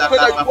wash us. We pray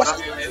that you wash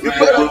us. We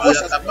pray that you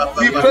wash us.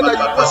 We pray that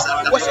you wash us. We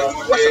pray that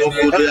you wash us.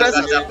 And cleanse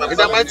us. In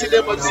the mighty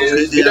name of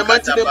Jesus. In the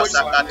mighty name of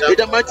Jesus. In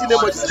the mighty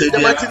name of Jesus. In the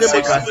mighty name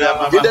of Jesus.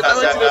 In the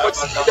mighty name of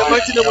Jesus. In the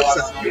mighty name of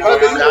Jesus.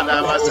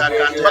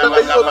 Father,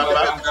 may you open the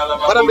heavens.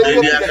 Father, may you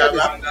open the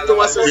heavens to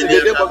us in the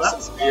name of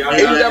Jesus.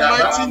 In the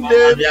mighty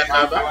name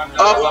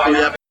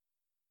of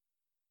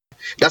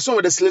that's some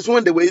of the slaves,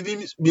 when they were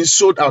even being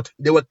sold out,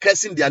 they were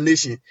cursing their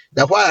nation.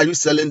 That why are you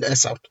selling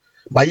us out?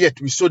 But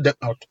yet we sold them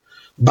out.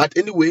 But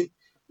anyway,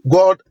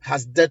 God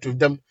has dealt with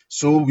them.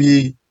 So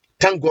we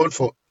thank God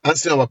for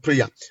answering our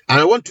prayer. And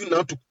I want you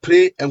now to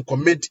pray and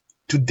commit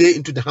today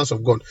into the hands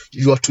of God.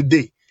 Your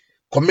today.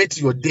 Commit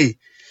your day.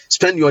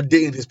 Spend your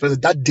day in His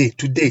presence. That day,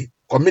 today.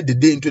 Commit the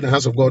day into the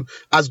hands of God.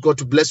 Ask God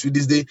to bless you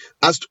this day.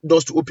 Ask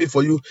doors to open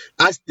for you.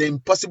 Ask the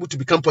impossible to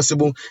become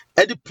possible.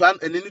 Any plan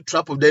and any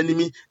trap of the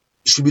enemy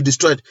should be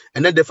destroyed.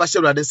 And then the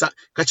fashion rather say,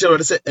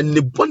 and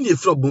the bonny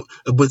from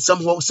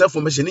somehow self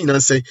formation in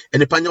and say,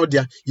 and the panel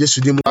there, yes,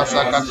 you did. Today,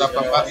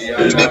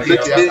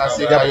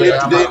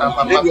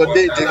 in your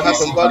day, to the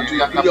house of God,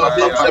 in your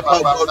day, to the power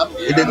of God,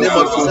 in the name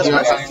of Jesus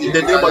Christ, in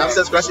the name of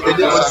Jesus Christ, in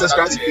the name of Jesus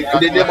Christ, in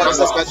the name of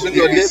Jesus Christ, bring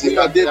your day, bring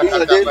your day, bring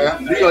your day,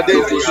 bring your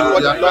day, before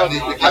the Lord.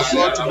 Ask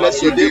God to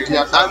bless your day,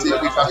 ask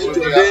God to bless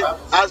your day,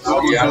 ask God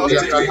to cause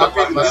things to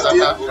happen in this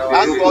day,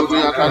 ask God to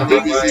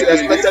bring you to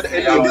expected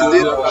end in this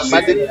day.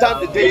 By the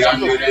time the day is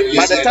closed,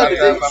 by the time the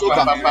day is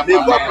over, may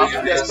God bring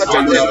you the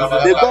expected end.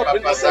 May God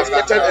bring us the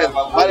expected end.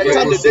 By the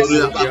time the day is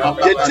over,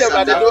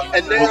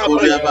 you are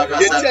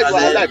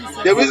alive.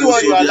 The reason why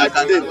you are alive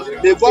today,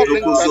 may God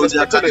bring you an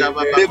expected end.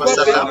 May God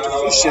bring you to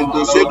fruition.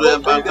 May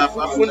God bring the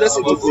fruitfulness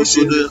into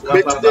fruition.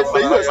 May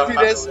you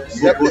experience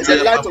the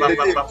light of the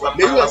day.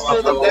 May you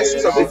experience the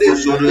blessings of the day.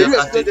 May you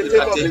experience the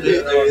favor of the day.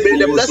 May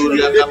the blessings of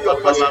the day be your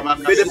portion.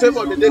 May the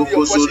favor of the day be your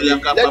portion.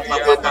 Let this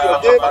day be your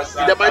day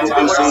in the mighty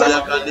name of Jesus.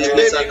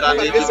 Today we come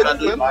against the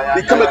enemy.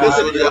 We come against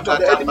the plot of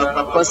the enemy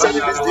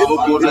concerning this day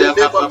in the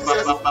name of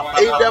Jesus.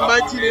 In the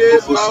mighty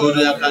name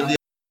of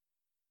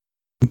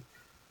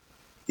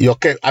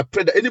okay, I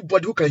pray that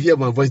anybody who can hear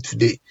my voice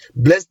today,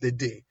 bless the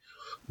day.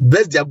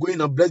 Bless their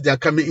going out, bless their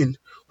coming in.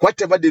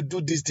 Whatever they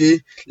do this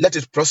day, let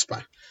it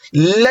prosper.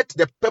 Let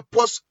the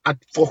purpose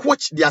for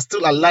which they are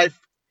still alive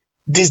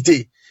this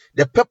day,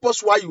 the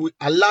purpose why you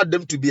allow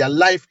them to be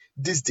alive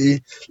this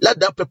day, let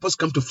that purpose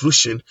come to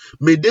fruition.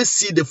 May they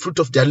see the fruit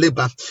of their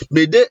labor.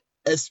 May they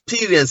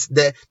experience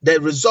the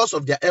results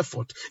of their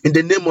effort in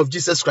the name of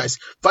Jesus Christ.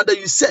 Father,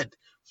 you said,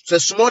 the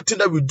small thing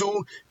that we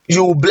do,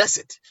 you will bless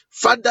it.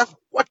 Father,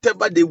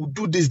 whatever they will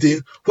do this day,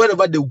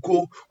 wherever they will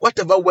go,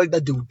 whatever work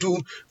that they will do,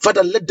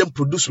 Father, let them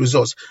produce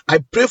results. I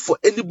pray for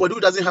anybody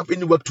who doesn't have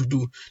any work to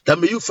do, that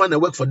may you find a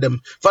work for them.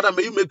 Father,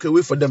 may you make a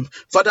way for them.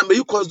 Father, may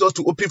you cause doors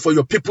to open for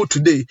your people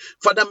today.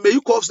 Father, may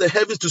you cause the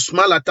heavens to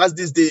smile at us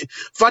this day.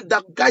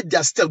 Father, guide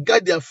their steps,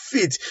 guide their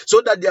feet,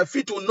 so that their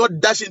feet will not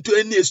dash into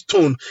any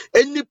stone.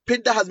 Any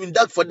pit that has been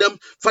dug for them,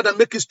 Father,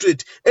 make it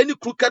straight. Any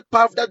crooked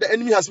path that the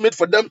enemy has made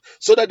for them,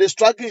 so that they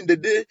struggle in the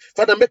day,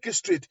 Father, make it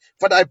straight.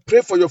 Father, I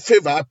pray for your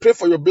favor. I pray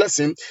for your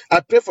blessing. I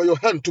pray for your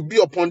hand to be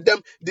upon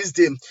them this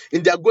day.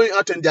 In their going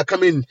out and their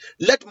coming in,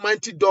 let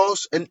mighty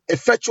doors and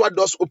effectual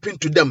doors open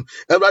to them.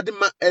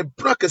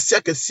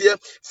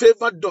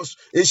 Favor doors.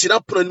 And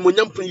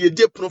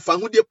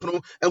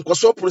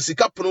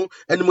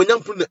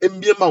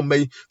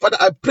Father,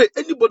 I pray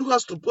anybody who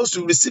has supposed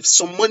to receive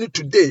some money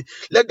today,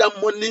 let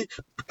that money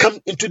come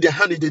into their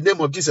hand in the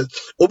name of Jesus.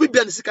 Baby,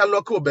 baby,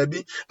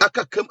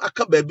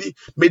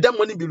 may that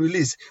money be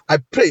released. I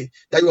pray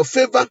that your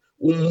favor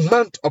will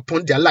mount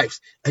upon their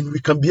lives, and we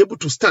can be able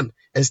to stand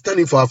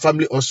in for our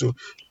family also.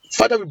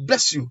 Father, we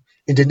bless you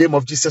in the name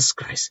of Jesus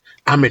Christ.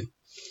 Amen.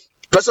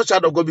 Precious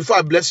child of God, before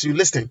I bless you,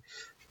 listen,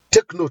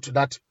 take note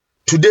that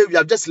today we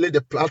have just laid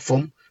the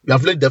platform, we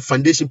have laid the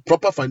foundation,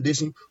 proper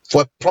foundation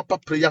for a proper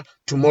prayer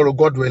tomorrow,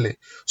 God willing.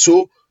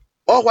 So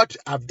all what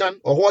I've done,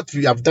 or what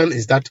we have done,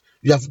 is that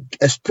we have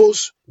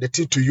exposed the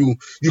thing to you.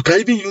 You can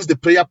even use the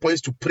prayer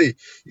points to pray.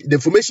 The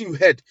information you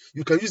heard,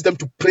 you can use them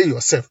to pray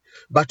yourself.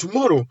 But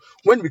tomorrow,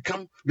 when we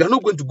come, we are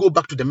not going to go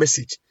back to the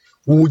message.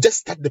 We will just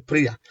start the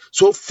prayer.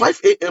 So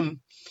 5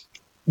 a.m.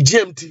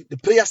 GMT, the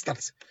prayer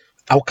starts.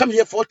 I'll come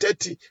here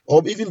 4:30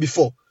 or even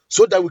before,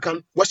 so that we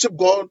can worship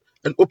God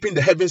and open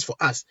the heavens for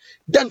us.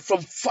 Then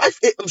from 5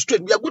 a.m.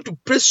 straight, we are going to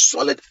pray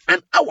solid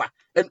an hour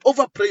and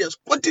over prayers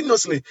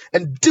continuously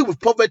and deal with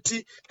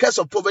poverty, curse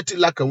of poverty,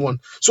 lack and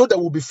want, so that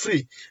we'll be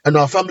free and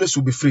our families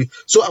will be free.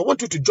 So I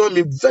want you to join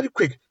me very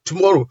quick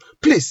tomorrow.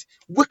 Please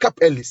wake up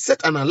early,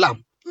 set an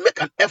alarm.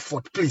 Make an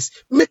effort, please.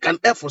 Make an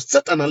effort.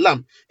 Set an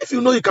alarm. If you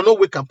know you cannot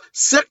wake up,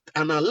 set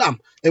an alarm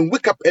and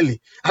wake up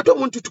early. I don't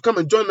want you to come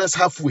and join us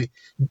halfway.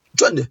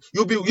 Join it.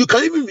 You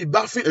can even be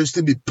bathing and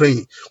still be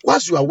praying.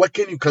 Once you are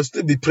working, you can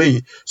still be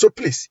praying. So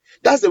please,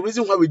 that's the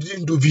reason why we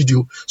didn't do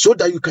video, so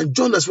that you can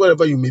join us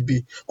wherever you may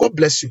be. God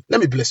bless you.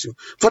 Let me bless you.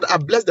 Father, I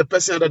bless the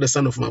person under the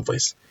sound of my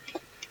voice.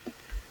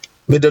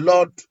 May the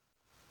Lord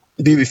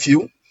be with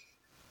you.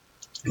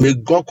 May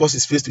God cause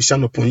his face to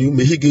shine upon you.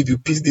 May he give you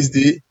peace this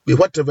day. May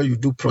whatever you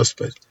do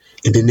prosper.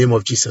 In the name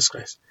of Jesus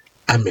Christ.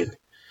 Amen.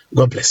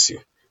 God bless you.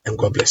 And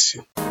God bless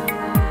you.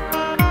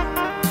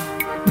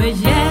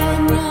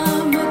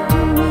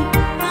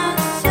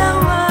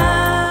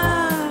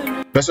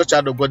 Blessed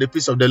child of God, the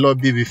peace of the Lord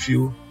be with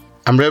you.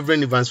 I'm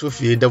Reverend Evans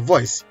Fufi, the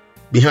voice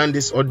behind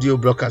this audio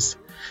broadcast.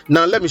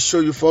 Now let me show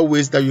you 4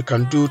 ways that you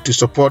can do to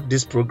support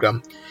this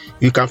program.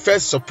 You can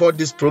first support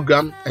this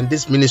program and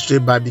this ministry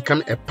by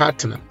becoming a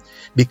partner.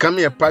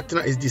 Becoming a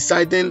partner is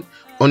deciding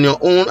on your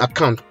own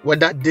account,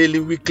 whether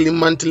daily, weekly,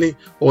 monthly,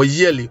 or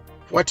yearly,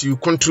 what you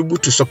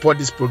contribute to support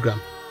this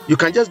program. You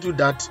can just do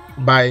that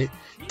by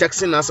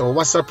texting us or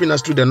WhatsApping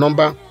us to the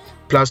number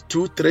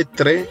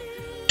 +233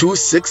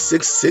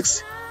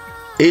 2666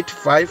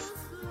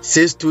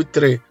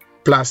 85623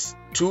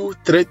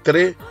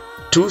 +233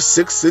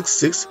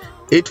 2666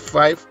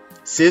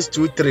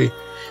 85623.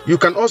 You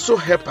can also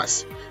help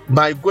us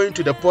by going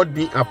to the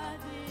Podbean app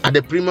at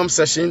the premium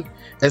session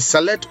and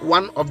select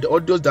one of the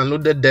audios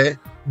downloaded there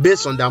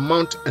based on the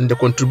amount and the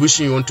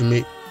contribution you want to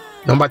make.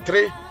 Number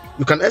 3,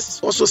 you can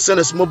also send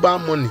us mobile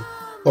money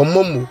or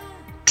Momo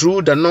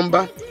through the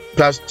number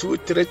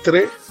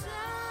 +233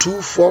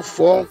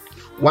 244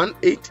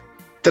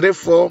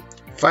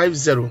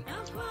 183450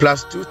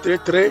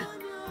 +233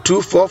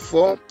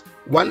 244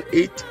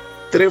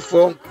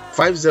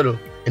 183450.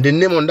 And the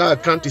name on that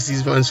account is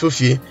Evans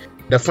Fufi.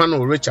 The fund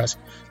will reach us.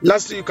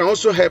 Lastly, you can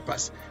also help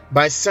us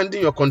by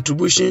sending your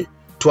contribution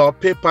to our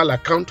PayPal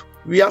account,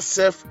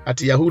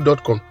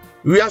 wearesef@yahoo.com.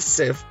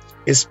 Wearesef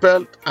is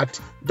spelled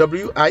at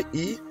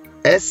WIESSEF.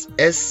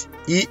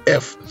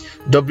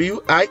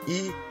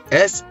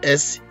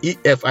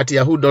 WIESSEF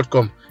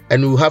 @yahoo.com,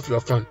 and we will have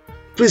your fund.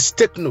 Please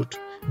take note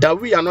that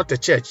we are not a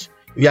church.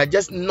 We are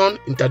just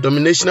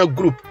non-interdenominational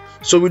group.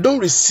 So we don't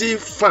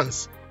receive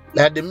funds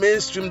like the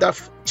mainstream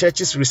that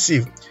churches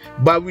receive,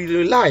 but we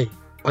rely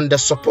on the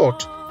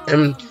support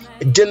and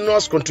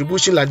generous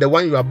contribution like the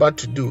one you are about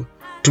to do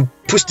to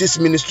push this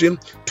ministry,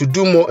 to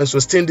do more and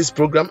sustain this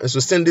program and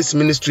sustain this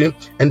ministry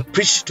and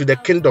preach to the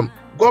kingdom.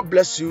 God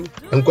bless you,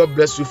 and God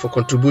bless you for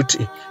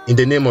contributing in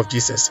the name of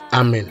Jesus.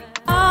 Amen.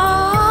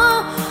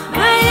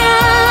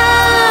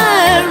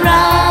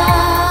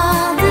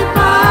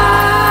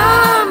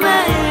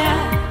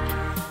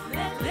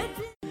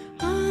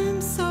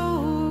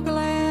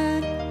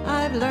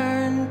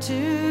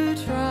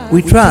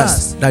 We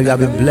trust that you have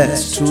been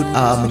blessed through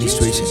our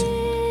administration.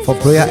 For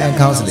prayer and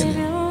counseling,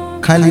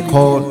 kindly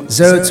call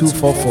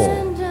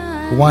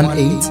 0244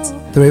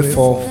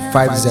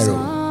 183450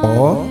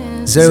 or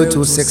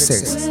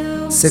 0266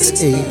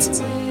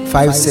 68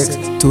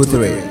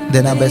 0244-18345623.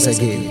 The numbers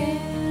again,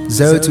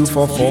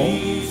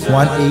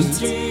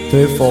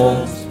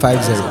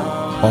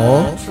 0244-183450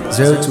 or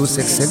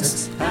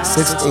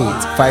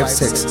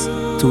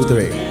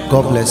 0266-685623.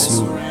 God bless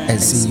you and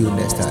see you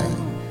next time.